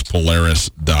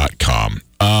kurtzpolaris.com.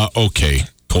 Okay,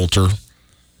 Coulter.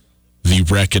 The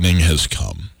reckoning has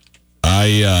come.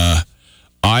 I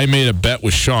made a bet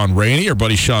with Sean Rainey, our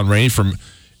buddy Sean Rainey from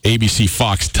ABC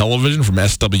Fox Television, from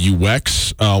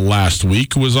SWX last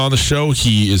week, who was on the show.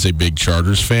 He is a big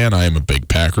Chargers fan. I am a big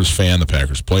Packers fan. The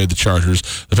Packers played the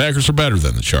Chargers. The Packers are better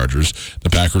than the Chargers. The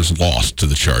Packers lost to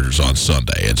the Chargers on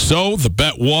Sunday. And so the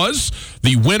bet was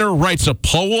the winner writes a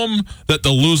poem that the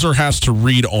loser has to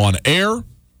read on air.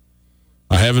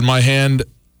 I have in my hand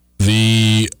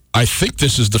I think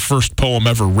this is the first poem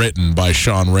ever written by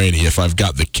Sean Rainey, if I've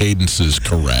got the cadences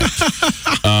correct,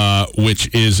 which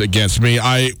is against me.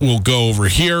 I will go over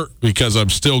here because I'm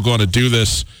still going to do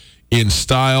this in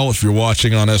style. If you're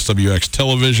watching on SWX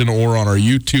Television or on our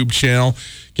YouTube channel,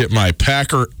 get my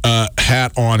Packer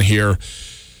hat on here.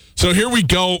 So here we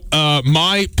go.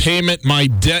 My payment, my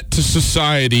debt to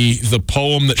society, the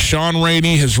poem that Sean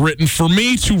Rainey has written for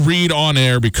me to read on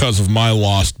air because of my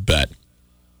lost bet.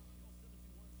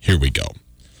 Here we go.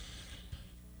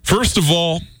 First of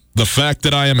all, the fact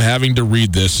that I am having to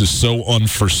read this is so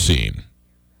unforeseen.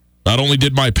 Not only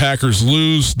did my Packers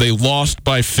lose, they lost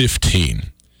by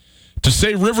 15. To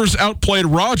say Rivers outplayed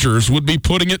Rodgers would be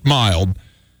putting it mild.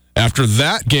 After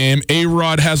that game,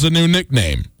 A-Rod has a new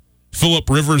nickname,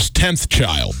 Phillip Rivers' 10th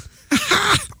child.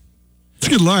 That's a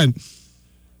good line.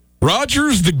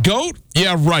 Rodgers the GOAT?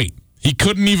 Yeah, right. He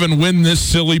couldn't even win this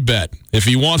silly bet. If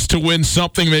he wants to win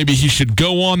something, maybe he should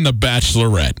go on The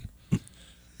Bachelorette.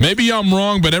 Maybe I'm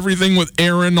wrong, but everything with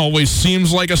Aaron always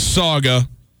seems like a saga.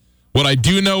 What I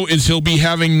do know is he'll be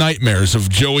having nightmares of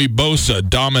Joey Bosa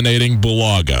dominating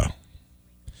Bulaga.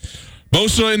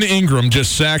 Bosa and Ingram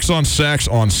just sacks on sacks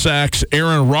on sacks.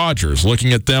 Aaron Rodgers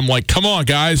looking at them like, come on,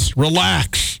 guys,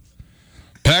 relax.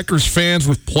 Packers fans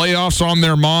with playoffs on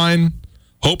their mind,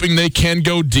 hoping they can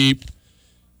go deep.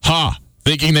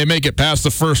 Thinking they make it past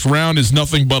the first round is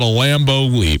nothing but a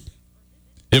Lambeau leap.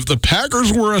 If the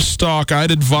Packers were a stock, I'd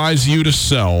advise you to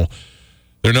sell.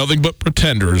 They're nothing but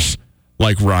pretenders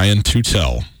like Ryan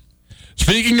Tutel.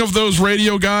 Speaking of those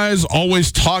radio guys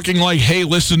always talking like, hey,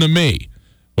 listen to me.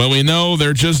 Well, we know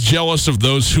they're just jealous of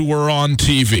those who are on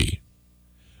TV.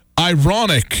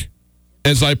 Ironic,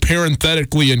 as I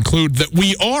parenthetically include, that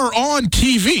we are on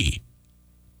TV.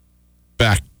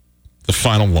 Back the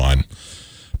final line.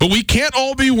 But we can't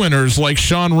all be winners like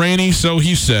Sean Rainey, so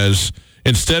he says.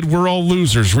 Instead, we're all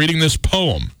losers reading this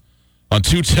poem on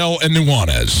Tutel and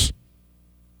Nuanez.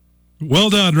 Well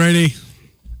done, Rainey.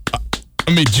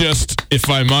 Let me just, if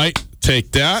I might,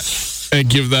 take that and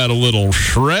give that a little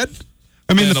shred.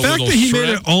 I mean, the fact that he made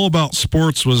it all about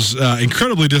sports was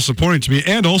incredibly disappointing to me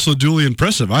and also duly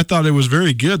impressive. I thought it was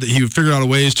very good that he figured out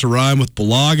ways to rhyme with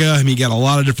Bulaga. I mean, he got a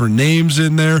lot of different names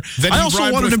in there. I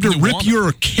also wanted him to rip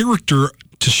your character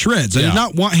to shreds. I did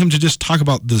not want him to just talk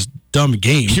about this dumb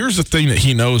game. Here's the thing that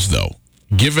he knows, though.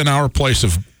 Given our place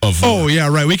of oh, yeah,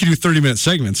 right. We could do 30-minute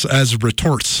segments as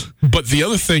retorts. But the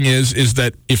other thing is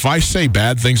that if I say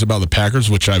bad things about the Packers,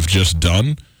 which I've just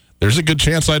done, there's a good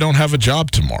chance I don't have a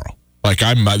job tomorrow. Like,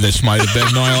 this might have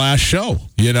been my last show,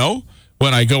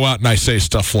 when I go out and I say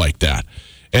stuff like that.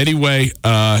 Anyway,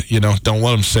 don't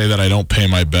let them say that I don't pay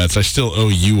my bets. I still owe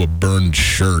you a burned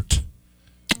shirt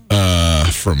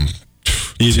from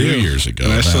 2 years ago.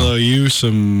 And I still owe you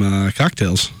some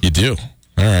cocktails. You do?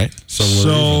 All right.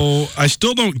 So I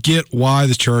still don't get why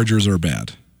the Chargers are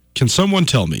bad. Can someone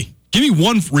tell me? Give me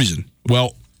one reason.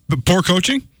 Well, poor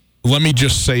coaching? Let me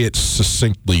just say it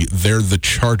succinctly. They're the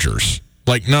Chargers.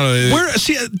 Like, no.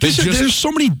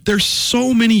 There's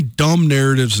so many dumb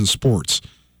narratives in sports.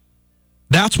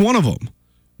 That's one of them.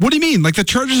 What do you mean? Like, the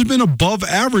Chargers have been above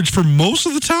average for most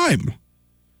of the time.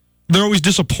 They're always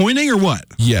disappointing, or what?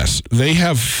 Yes, they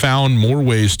have found more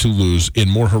ways to lose in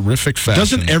more horrific fashion.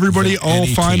 Doesn't everybody all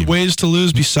find ways to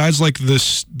lose besides like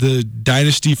the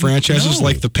dynasty franchises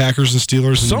like the Packers and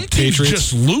Steelers? Some and teams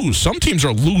Patriots? just lose. Some teams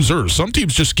are losers. Some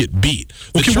teams just get beat.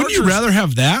 Okay, wouldn't you rather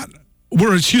have that?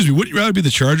 Or excuse me, wouldn't you rather be the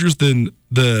Chargers than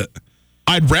the?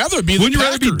 I'd rather be the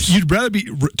Packers. You'd rather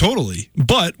be totally,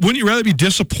 but wouldn't you rather be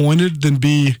disappointed than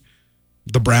be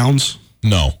the Browns?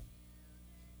 No.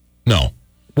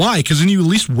 Why? Because then you at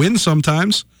least win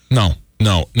sometimes. No.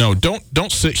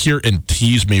 Don't sit here and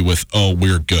tease me with, oh,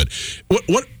 we're good.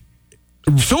 What?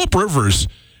 Phillip Rivers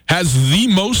has the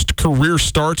most career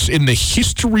starts in the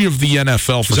history of the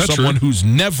NFL for someone who's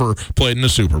never played in a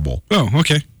Super Bowl. Oh,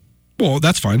 okay. Well,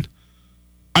 that's fine.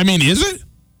 I mean, is it?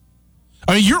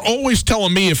 I mean, you're always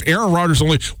telling me if Aaron Rodgers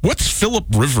only... What's Phillip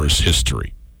Rivers'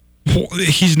 history? Well,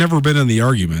 he's never been in the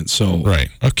argument, so... Right,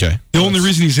 okay. The only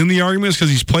reason he's in the argument is because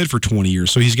he's played for 20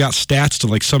 years, so he's got stats to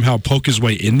like somehow poke his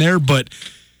way in there, but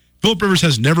Phillip Rivers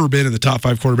has never been in the top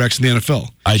 5 quarterbacks in the NFL.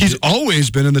 He's always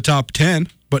been in the top 10,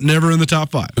 but never in the top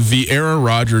 5. The Aaron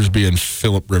Rodgers being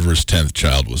Phillip Rivers' 10th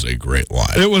child was a great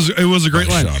line. It was a great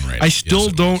line. I still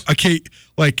don't... Okay,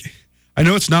 like, I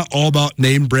know it's not all about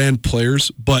name brand players,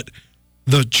 but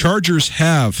the Chargers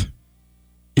have...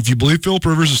 If you believe Phillip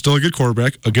Rivers is still a good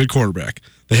quarterback.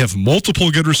 They have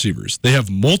multiple good receivers. They have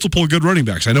multiple good running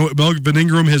backs. I know Melvin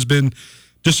Ingram has been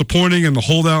disappointing and the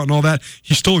holdout and all that.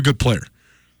 He's still a good player.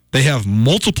 They have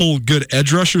multiple good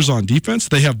edge rushers on defense.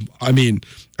 They have, I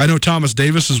know Thomas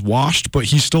Davis is washed, but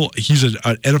he's an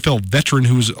NFL veteran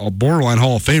who's a borderline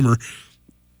Hall of Famer.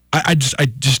 I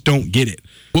just don't get it.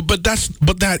 Well, but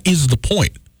that is the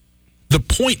point. The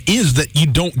point is that you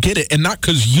don't get it, and not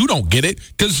because you don't get it,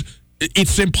 because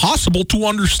it's impossible to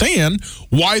understand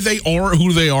why they are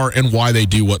who they are and why they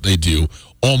do what they do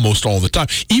almost all the time.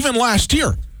 Even last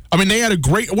year. I mean, they had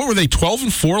what were they,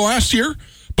 12-4 last year?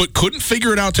 But couldn't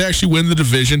figure it out to actually win the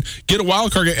division, get a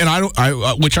wild card, and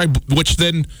which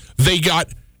then they got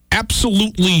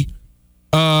absolutely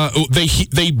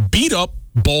they beat up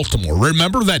Baltimore.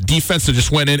 Remember that defense that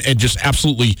just went in and just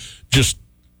absolutely just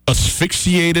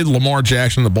asphyxiated Lamar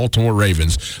Jackson, the Baltimore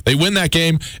Ravens. They win that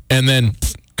game, and then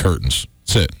curtains.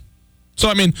 That's it. So,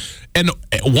 I mean, and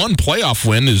one playoff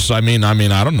win is, I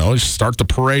don't know, start the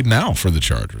parade now for the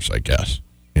Chargers, I guess.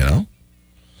 You know?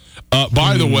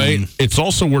 By the way, it's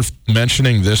also worth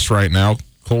mentioning this right now,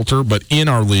 Coulter, but in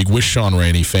our league with Sean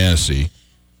Rainey Fantasy,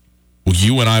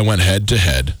 you and I went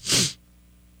head-to-head,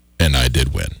 and I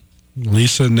did win.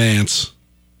 Lisa Nance.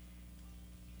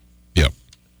 Yep.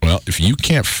 Well, if you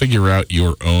can't figure out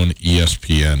your own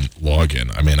ESPN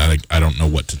login, I don't know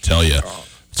what to tell you.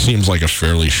 It seems like a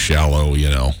fairly shallow,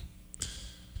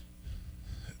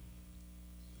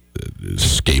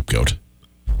 scapegoat.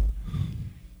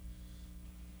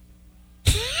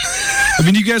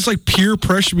 You guys peer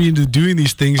pressure me into doing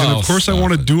these things, and of course I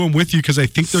want to do them with you because I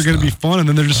think they're going to be fun, and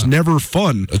then they're just never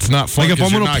fun. It's not fun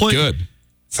because you're not good.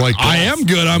 It's like I am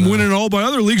good. I'm winning all my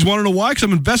other leagues. Want to know why? Because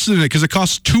I'm invested in it. Because it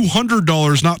costs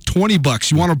 $200, not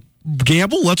 $20. You want to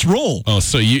gamble? Let's roll. Oh,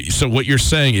 so what you're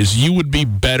saying is you would be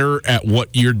better at what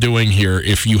you're doing here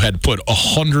if you had put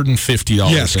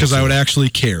 $150. Yes, because I would actually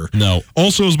care. No.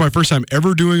 Also, it was my first time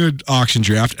ever doing an auction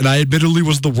draft, and I admittedly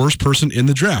was the worst person in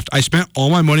the draft. I spent all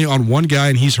my money on one guy,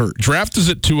 and he's hurt. Draft is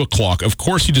at 2:00. Of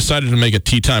course, you decided to make a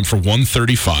tee time for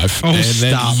 1:35. Oh, and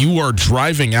stop. then you are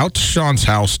driving out to Sean's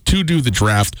house to do the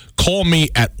draft. Call me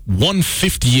at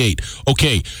 1:58.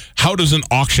 Okay, how does an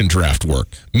auction draft work?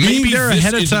 Maybe there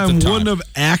ahead of time wouldn't have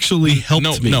actually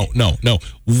helped me. No.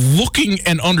 Looking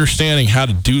and understanding how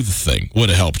to do the thing would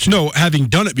have helped you. No, having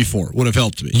done it before would have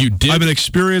helped me. You did. I'm an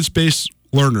experience-based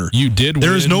learner. You did.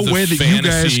 There is no way that you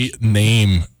guys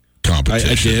name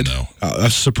competition. I did. Though.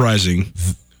 That's surprising.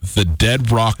 The Dead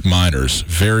Rock Miners,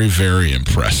 very, very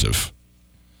impressive.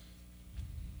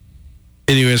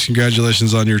 Anyways,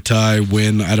 congratulations on your tie,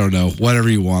 win. I don't know, whatever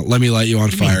you want. Let me light you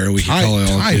on fire, and we can call it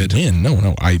all good. Win?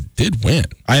 No, I did win.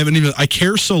 I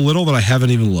care so little that I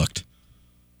haven't even looked.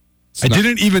 I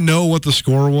didn't even know what the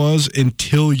score was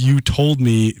until you told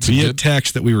me via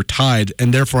text that we were tied,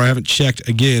 and therefore I haven't checked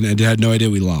again and had no idea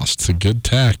we lost. It's a good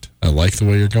tact. I like the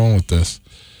way you're going with this.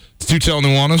 It's Tutel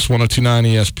Nuanez, 102.9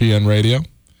 ESPN Radio.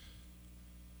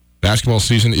 Basketball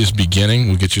season is beginning.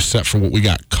 We'll get you set for what we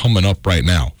got coming up right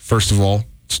now. First of all,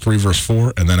 it's 3 versus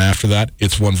 4, and then after that,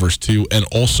 it's 1 versus 2, and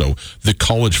also the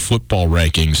college football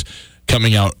rankings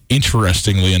coming out,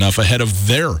 interestingly enough, ahead of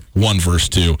their 1 versus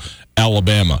 2,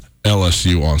 Alabama,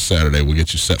 LSU on Saturday. We'll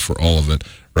get you set for all of it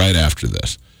right after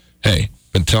this. Hey,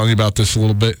 been telling you about this a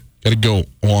little bit. Got to go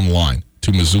online.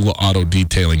 to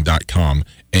MissoulaAutoDetailing.com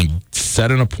and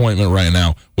set an appointment right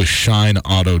now with Shine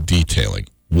Auto Detailing.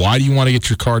 Why do you want to get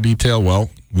your car detailed? Well,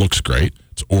 looks great.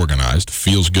 It's organized.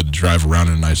 Feels good to drive around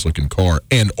in a nice-looking car.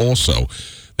 And also,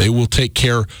 they will take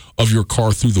care of your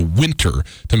car through the winter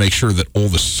to make sure that all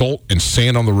the salt and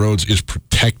sand on the roads is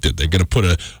protected. They're going to put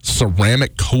a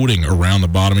ceramic coating around the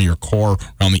bottom of your car,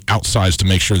 around the outsides, to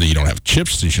make sure that you don't have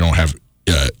chips, that you don't have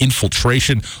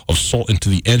infiltration of salt into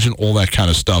the engine, all that kind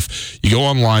of stuff. You go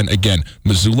online, again,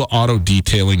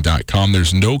 MissoulaAutoDetailing.com.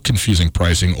 There's no confusing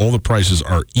pricing. All the prices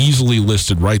are easily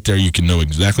listed right there. You can know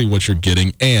exactly what you're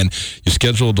getting, and you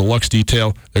schedule a deluxe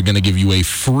detail, they're going to give you a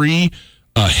free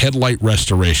headlight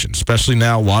restoration, especially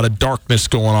now, a lot of darkness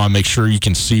going on. Make sure you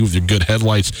can see with your good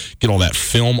headlights, get all that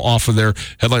film off of there.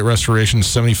 Headlight restoration,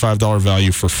 $75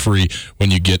 value for free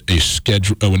when you get a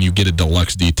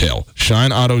deluxe detail.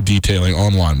 Shine Auto Detailing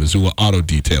online,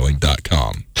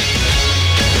 MissoulaAutoDetailing.com.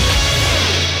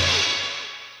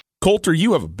 Coulter,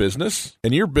 you have a business,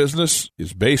 and your business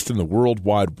is based in the World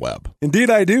Wide Web.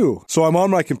 Indeed I do, so I'm on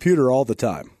my computer all the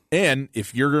time. And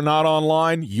if you're not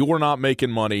online, you're not making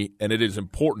money, and it is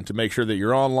important to make sure that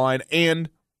you're online and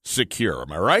secure.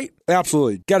 Am I right?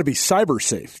 Absolutely. Got to be cyber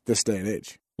safe this day and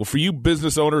age. Well, for you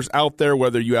business owners out there,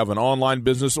 whether you have an online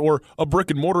business or a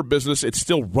brick-and-mortar business, it's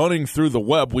still running through the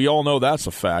web. We all know that's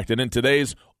a fact. And in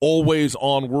today's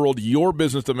always-on world, your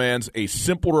business demands a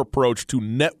simpler approach to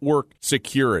network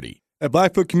security. At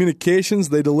Blackfoot Communications,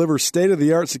 they deliver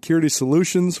state-of-the-art security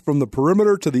solutions from the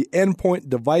perimeter to the endpoint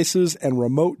devices and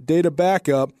remote data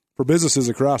backup for businesses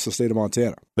across the state of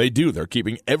Montana. They do. They're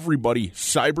keeping everybody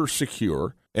cyber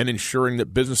secure and ensuring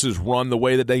that businesses run the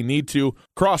way that they need to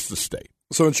across the state.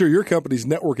 So ensure your company's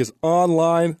network is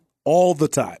online all the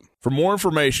time. For more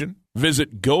information,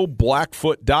 visit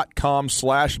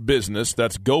goblackfoot.com/business.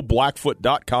 That's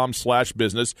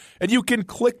goblackfoot.com/business. And you can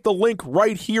click the link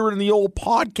right here in the old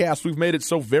podcast. We've made it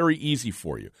so very easy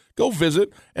for you. Go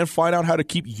visit and find out how to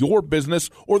keep your business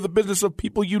or the business of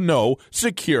people you know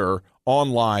secure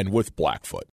online with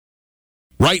Blackfoot.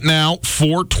 Right now,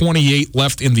 4:28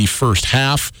 left in the first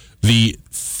half. The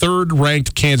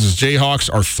third-ranked Kansas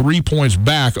Jayhawks are 3 points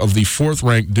back of the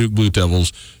fourth-ranked Duke Blue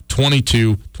Devils,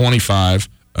 22-25.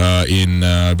 In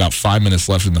about 5 minutes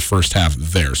left in the first half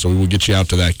there. So we will get you out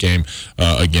to that game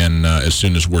again as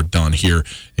soon as we're done here.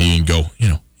 And you can go,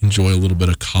 enjoy a little bit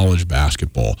of college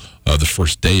basketball, the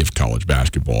first day of college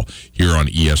basketball here on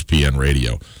ESPN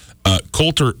Radio.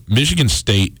 Coulter, Michigan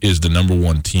State is the number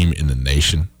one team in the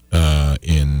nation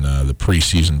in the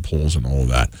preseason polls and all of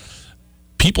that.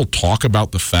 People talk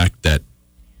about the fact that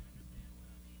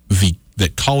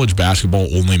that college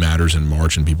basketball only matters in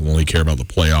March and people only care about the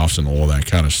playoffs and all of that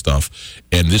kind of stuff.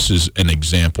 And this is an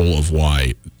example of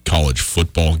why college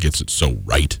football gets it so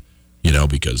right,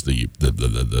 because the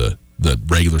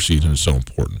regular season is so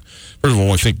important. First of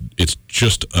all, I think it's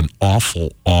just an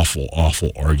awful, awful,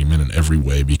 awful argument in every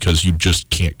way because you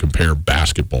just can't compare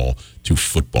basketball to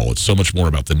football. It's so much more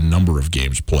about the number of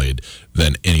games played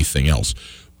than anything else.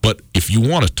 But if you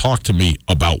want to talk to me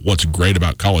about what's great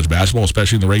about college basketball,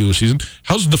 especially in the regular season,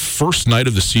 how's the first night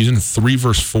of the season, 3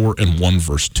 versus 4 and 1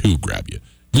 versus 2 grab you?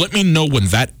 Let me know when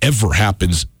that ever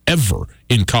happens, ever,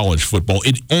 in college football.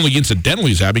 It only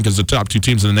incidentally is happening because the top two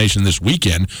teams in the nation this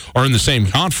weekend are in the same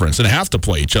conference and have to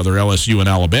play each other, LSU and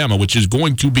Alabama, which is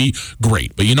going to be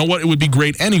great. But you know what? It would be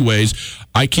great anyways.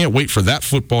 I can't wait for that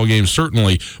football game,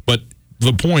 certainly. But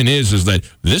the point is that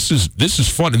this is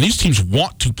fun, and these teams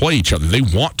want to play each other. They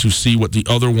want to see what the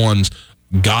other ones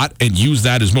got and use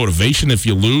that as motivation if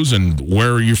you lose and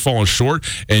where you're falling short,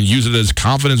 and use it as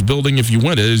confidence building if you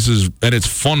win. And it's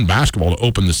fun basketball to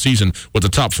open the season with the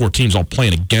top 4 teams all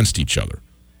playing against each other.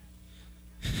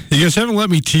 You guys haven't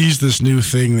let me tease this new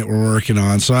thing that we're working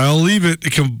on, so I'll leave it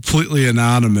completely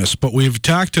anonymous. But we've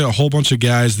talked to a whole bunch of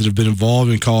guys that have been involved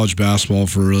in college basketball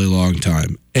for a really long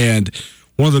time, and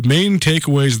one of the main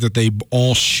takeaways that they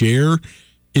all share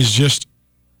is just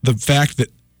the fact that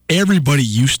everybody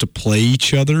used to play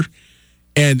each other,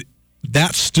 and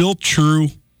that's still true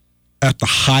at the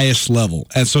highest level.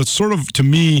 And so it's sort of, to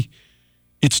me,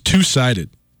 it's two-sided.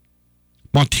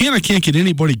 Montana can't get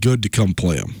anybody good to come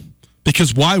play them,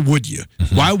 because why would you?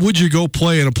 Mm-hmm. Why would you go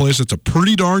play in a place that's a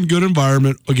pretty darn good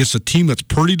environment against a team that's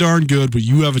pretty darn good, but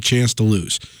you have a chance to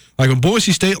lose? Like when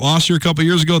Boise State lost here a couple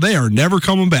years ago, they are never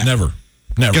coming back. Never.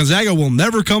 Gonzaga will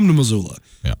never come to Missoula.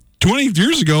 Yeah. 20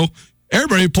 years ago,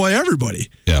 everybody play everybody.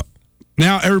 Yeah.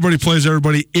 Now everybody plays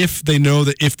everybody if they know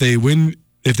that if they win,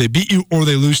 if they beat you or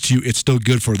they lose to you, it's still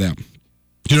good for them.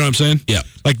 Do you know what I'm saying? Yeah.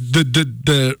 Like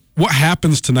the what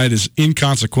happens tonight is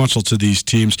inconsequential to these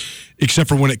teams, except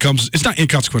for when it comes. It's not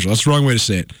inconsequential. That's the wrong way to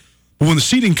say it. But when the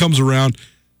seeding comes around,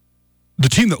 the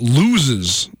team that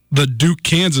loses the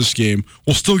Duke-Kansas game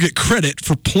will still get credit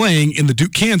for playing in the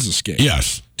Duke-Kansas game.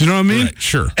 Yes. Do you know what I mean? Right,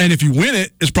 sure. And if you win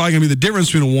it, it's probably going to be the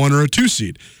difference between a 1 or a 2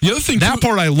 seed. The other thing, that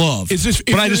part I love.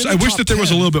 But I wish that there was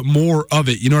a little bit more of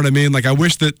it. You know what I mean? Like I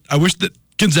wish that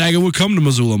Gonzaga would come to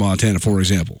Missoula, Montana, for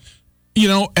example. You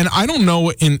know, and I don't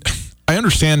know. I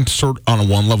understand sort of on a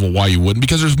one level why you wouldn't,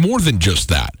 because there's more than just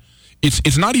that.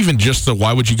 It's not even just the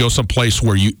why would you go someplace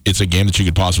where it's a game that you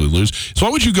could possibly lose. So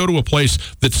why would you go to a place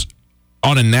that's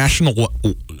on a national,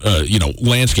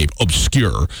 landscape,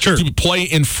 obscure, to play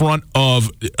in front of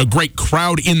a great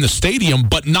crowd in the stadium,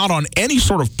 but not on any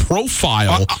sort of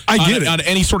profile. I get it. On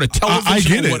any sort of television I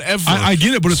get or whatever. I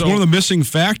get it, but it's one of the missing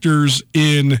factors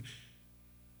in.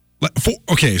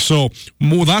 So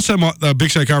last time a Big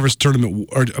Sky Conference tournament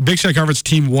or a Big Sky Conference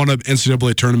team won an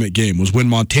NCAA tournament game was when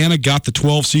Montana got the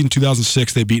 12 seed in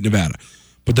 2006. They beat Nevada.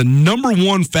 But the number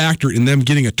one factor in them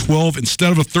getting a 12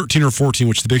 instead of a 13 or 14,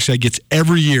 which the Big Sky gets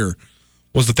every year,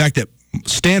 was the fact that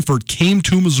Stanford came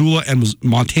to Missoula and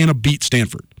Montana beat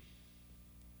Stanford.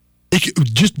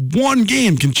 Just one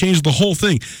game can change the whole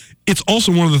thing. It's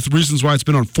also one of the reasons why it's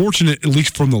been unfortunate, at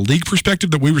least from the league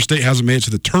perspective, that Weber State hasn't made it to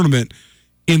the tournament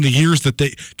in the years that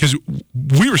because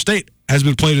Weber State has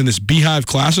been played in this Beehive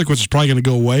Classic, which is probably going to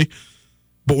go away.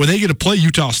 But when they get to play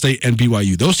Utah State and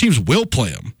BYU, those teams will play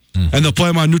them. Mm-hmm. And they'll play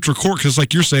them on neutral court because,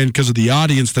 like you're saying, because of the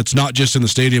audience that's not just in the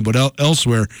stadium but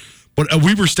elsewhere. But a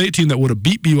Weber State team that would have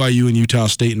beat BYU and Utah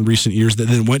State in recent years that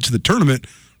then went to the tournament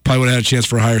probably would have had a chance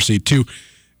for a higher seed too.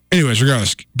 Anyways,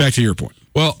 regardless, back to your point.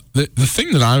 Well, the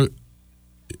thing that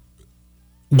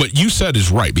what you said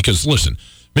is right, because, listen,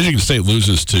 Michigan State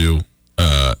loses to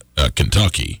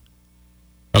Kentucky.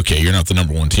 Okay, you're not the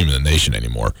number one team in the nation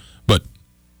anymore, but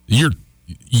your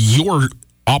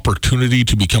opportunity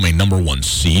to become a number one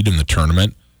seed in the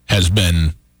tournament has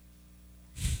been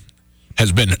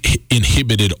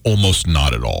inhibited almost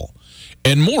not at all.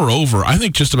 And moreover, I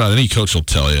think just about any coach will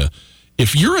tell you,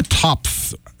 if you're a top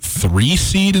 3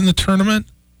 seed in the tournament,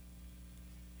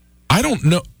 I don't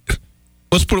know.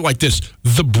 Let's put it like this.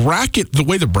 The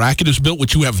way the bracket is built,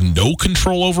 which you have no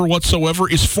control over whatsoever,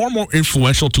 is far more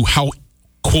influential to how,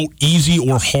 quote, easy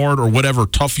or hard or whatever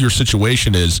tough your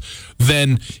situation is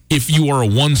than if you are a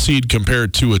 1 seed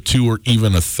compared to a 2 or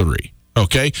even a 3.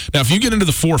 Okay? Now, if you get into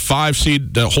the 4 or 5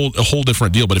 seed, a whole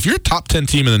different deal. But if you're a top 10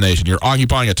 team in the nation, you're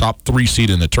occupying a top 3 seed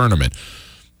in the tournament,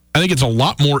 I think it's a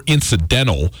lot more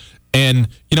incidental. And,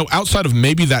 outside of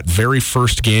maybe that very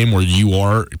first game where you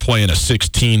are playing a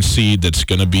 16 seed that's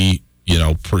going to be,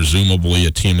 presumably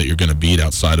a team that you're going to beat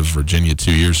outside of Virginia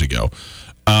 2 years ago,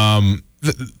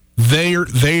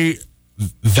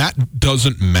 that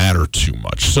doesn't matter too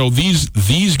much. So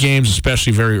these games,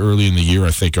 especially very early in the year,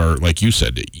 I think are, like you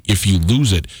said, if you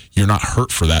lose it, you're not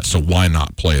hurt for that, so why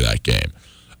not play that game?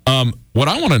 What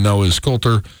I want to know is,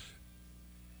 Coulter,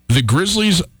 the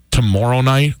Grizzlies tomorrow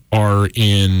night are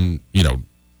in,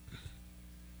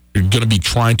 going to be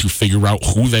trying to figure out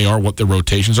who they are, what their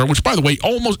rotations are, which, by the way,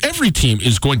 almost every team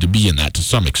is going to be in that to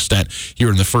some extent here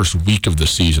in the first week of the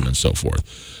season and so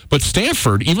forth. But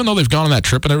Stanford, even though they've gone on that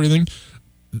trip and everything,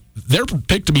 they're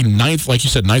picked to be 9th, like you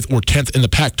said, 9th or 10th in the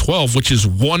Pac-12, which is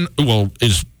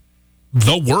is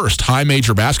the worst high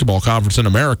major basketball conference in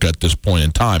America at this point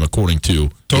in time, according to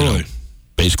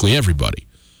basically everybody.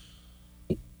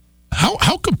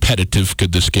 How competitive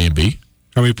could this game be?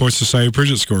 How many points does Sye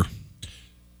Pridgett score?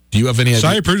 Do you have any idea?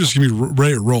 Sye Pridgett's going to be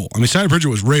ready to roll. I mean, Sye Pridgett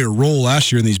was ready to roll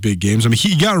last year in these big games. I mean,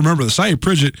 you got to remember that Sye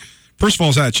Pridgett, first of all,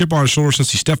 has had a chip on his shoulder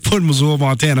since he stepped foot in Missoula,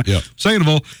 Montana. Yep. Second of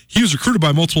all, he was recruited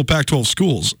by multiple Pac-12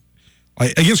 schools.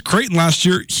 Against Creighton last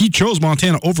year, he chose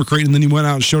Montana over Creighton, and then he went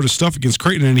out and showed his stuff against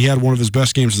Creighton, and he had one of his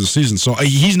best games of the season. So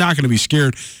he's not going to be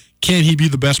scared. Can he be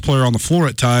the best player on the floor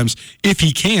at times? If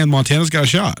he can, Montana's got a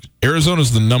shot.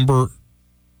 Arizona's the number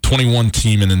 21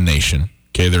 team in the nation.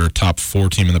 Okay, they're a top 4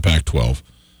 team in the Pac-12,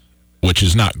 which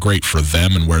is not great for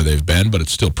them and where they've been, but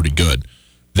it's still pretty good.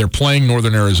 They're playing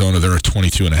Northern Arizona. They're a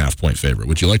 22.5-point favorite.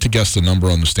 Would you like to guess the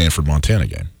number on the Stanford-Montana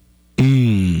game?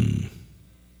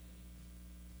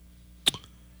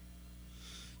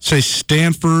 Say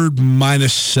Stanford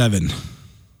 -7.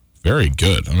 Very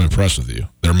good. I'm impressed with you.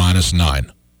 They're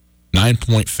 -9.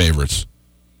 9-point favorites.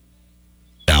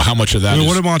 Now, how much of that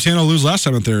what did Montana lose last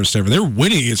time at Stanford? They were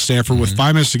winning against Stanford with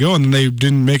 5 minutes to go, and then they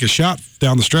didn't make a shot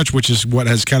down the stretch, which is what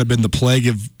has kind of been the plague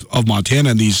of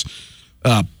Montana in these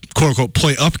quote-unquote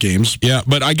play-up games. Yeah,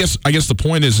 but I guess the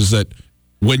point is that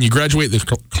when you graduate the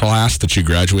class that you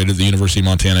graduated at the University of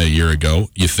Montana a year ago,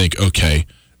 you think, okay,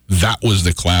 that was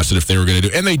the class that if they were going to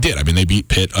do, and they did. I mean, they beat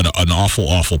Pitt, an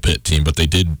awful Pitt team, but they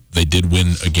did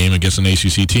win a game against an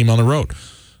ACC team on the road.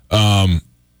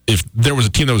 If there was a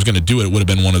team that was going to do it, it would have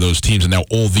been one of those teams. And now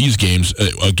all these games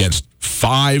against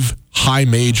 5 high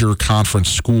major conference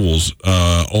schools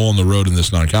all on the road in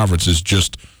this non-conference is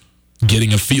just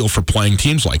getting a feel for playing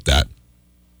teams like that.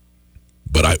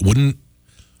 But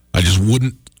I just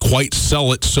wouldn't quite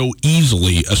sell it so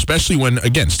easily, especially when,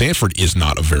 again, Stanford is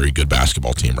not a very good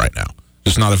basketball team right now.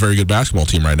 It's not a very good basketball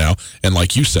team right now. And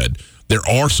like you said, there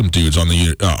are some dudes on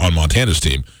Montana's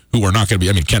team who are not going to be.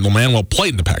 I mean, Kendall Manuel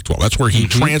played in the Pac-12. That's where he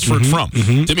transferred from.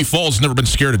 Timmy Falls has never been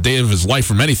scared a day of his life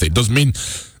from anything. Doesn't mean,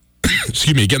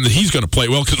 excuse me, again, that he's going to play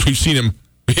well, because we've seen him.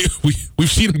 We've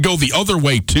seen him go the other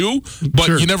way too.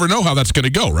 But you never know how that's going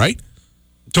to go, right?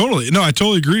 Totally. No, I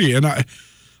totally agree. And I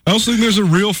also think there's a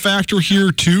real factor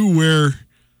here too, where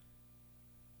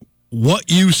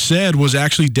what you said was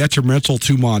actually detrimental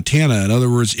to Montana. In other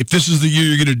words, if this is the year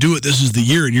you're going to do it, this is the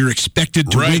year, and you're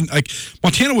expected to win. Like,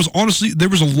 Montana was honestly, there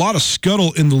was a lot of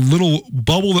scuttle in the little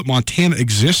bubble that Montana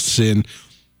exists in.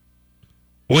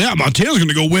 Well, yeah, Montana's going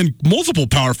to go win multiple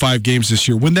Power 5 games this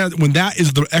year. When that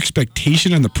is the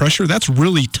expectation and the pressure, that's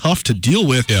really tough to deal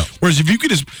with. Yeah. Whereas if you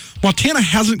could Montana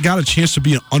hasn't got a chance to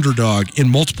be an underdog in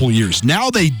multiple years. Now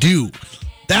they do.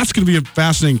 That's going to be a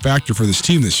fascinating factor for this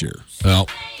team this year. Well,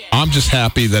 I'm just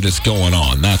happy that it's going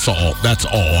on. That's all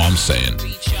I'm saying.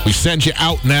 We send you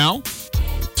out now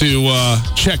to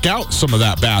check out some of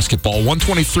that basketball.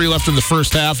 1:23 left in the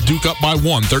first half. Duke up by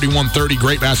 1, 31-30.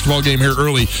 Great basketball game here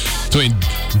early between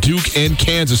Duke and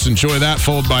Kansas. Enjoy that,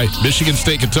 followed by Michigan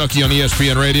State, Kentucky on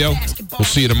ESPN Radio. We'll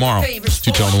see you tomorrow.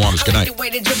 Tutel Nuanez. Good night.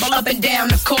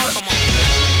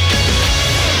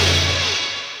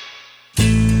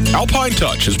 Alpine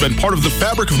Touch has been part of the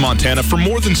fabric of Montana for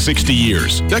more than 60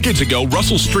 years. Decades ago,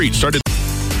 Russell Street started.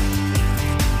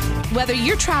 Whether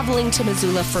you're traveling to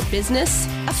Missoula for business,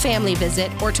 a family visit,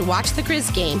 or to watch the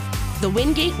Grizz game, the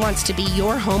Wingate wants to be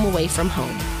your home away from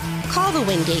home. Call the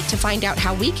Wingate to find out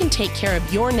how we can take care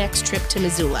of your next trip to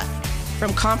Missoula.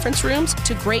 From conference rooms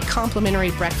to great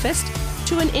complimentary breakfast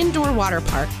to an indoor water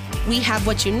park, we have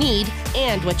what you need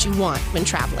and what you want when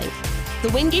traveling. The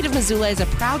Wingate of Missoula is a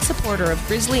proud supporter of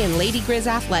Grizzly and Lady Grizz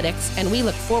athletics, and we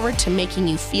look forward to making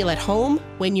you feel at home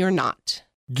when you're not.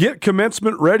 Get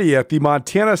commencement ready at the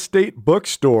Montana State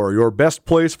Bookstore, your best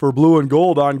place for blue and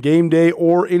gold on game day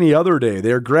or any other day.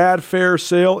 Their grad fair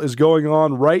sale is going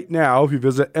on right now if you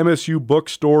visit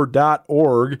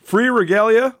msubookstore.org. Free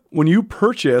regalia when you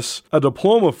purchase a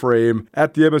diploma frame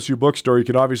at the MSU Bookstore. You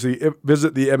can obviously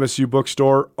visit the MSU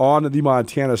Bookstore on the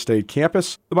Montana State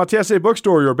campus. The Montana State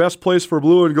Bookstore, your best place for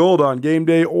blue and gold on game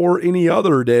day or any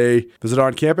other day. Visit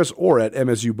on campus or at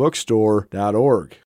msubookstore.org.